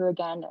go through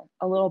again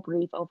a little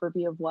brief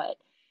overview of what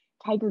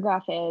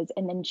TigerGraph is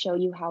and then show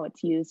you how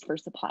it's used for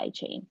supply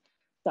chain.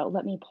 So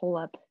let me pull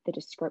up the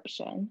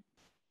description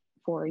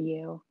for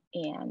you.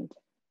 And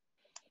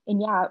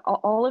yeah,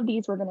 all of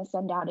these we're going to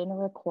send out in a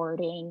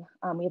recording.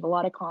 We have a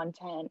lot of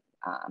content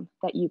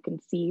that you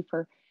can see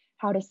for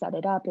how to set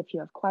it up if you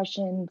have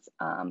questions,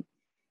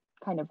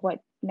 kind of what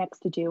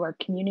next to do. Our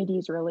community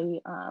is really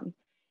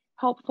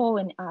helpful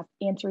in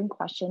answering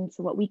questions.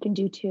 So what we can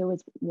do too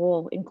is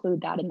we'll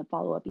include that in the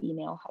follow-up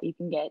email, how you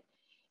can get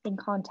in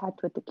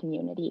contact with the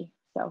community.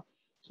 So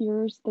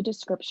here's the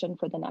description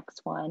for the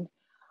next one.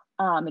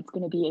 It's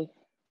going to be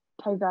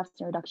TigerGraph's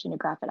introduction to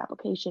graphic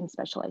applications,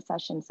 specialized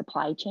sessions,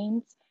 supply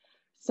chains.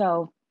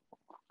 So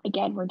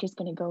again, we're just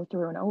going to go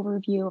through an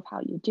overview of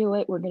how you do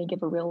it. We're going to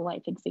give a real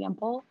life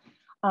example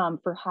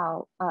for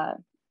how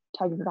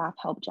TigerGraph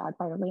helped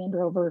Jaguar Land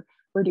Rover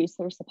reduce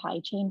their supply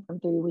chain from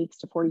 3 weeks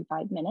to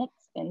 45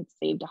 minutes and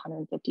saved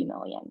 150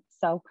 million.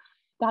 So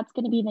that's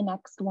going to be the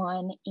next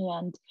one.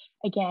 And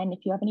again, if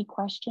you have any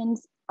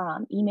questions,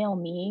 email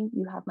me.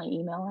 You have my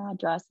email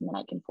address, and then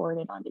I can forward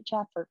it on to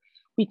Jeff, or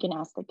we can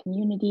ask the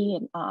community.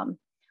 And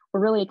we're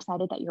really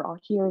excited that you're all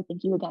here.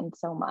 Thank you again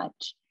so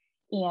much.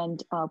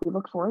 And we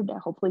look forward to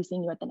hopefully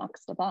seeing you at the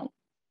next event.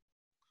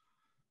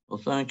 Well,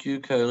 thank you,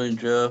 Kaylee and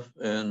Jeff.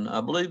 And I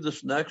believe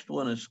this next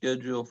one is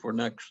scheduled for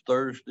next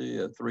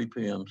Thursday at 3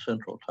 p.m.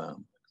 Central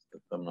Time,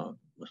 if I'm not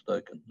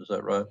mistaken. Is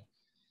that right?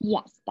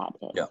 Yes, that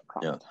is yeah,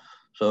 correct. Yeah.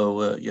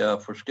 So, yeah,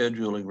 for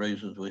scheduling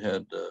reasons, we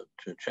had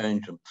to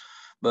change them.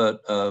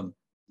 But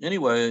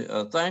anyway,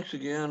 thanks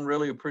again.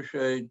 Really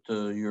appreciate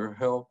your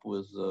help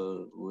with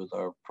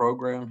our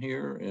program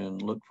here, and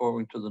look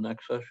forward to the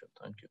next session.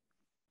 Thank you.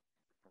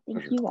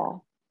 Thank you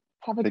all.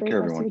 Have a great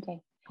rest of your day.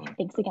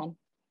 Thanks again.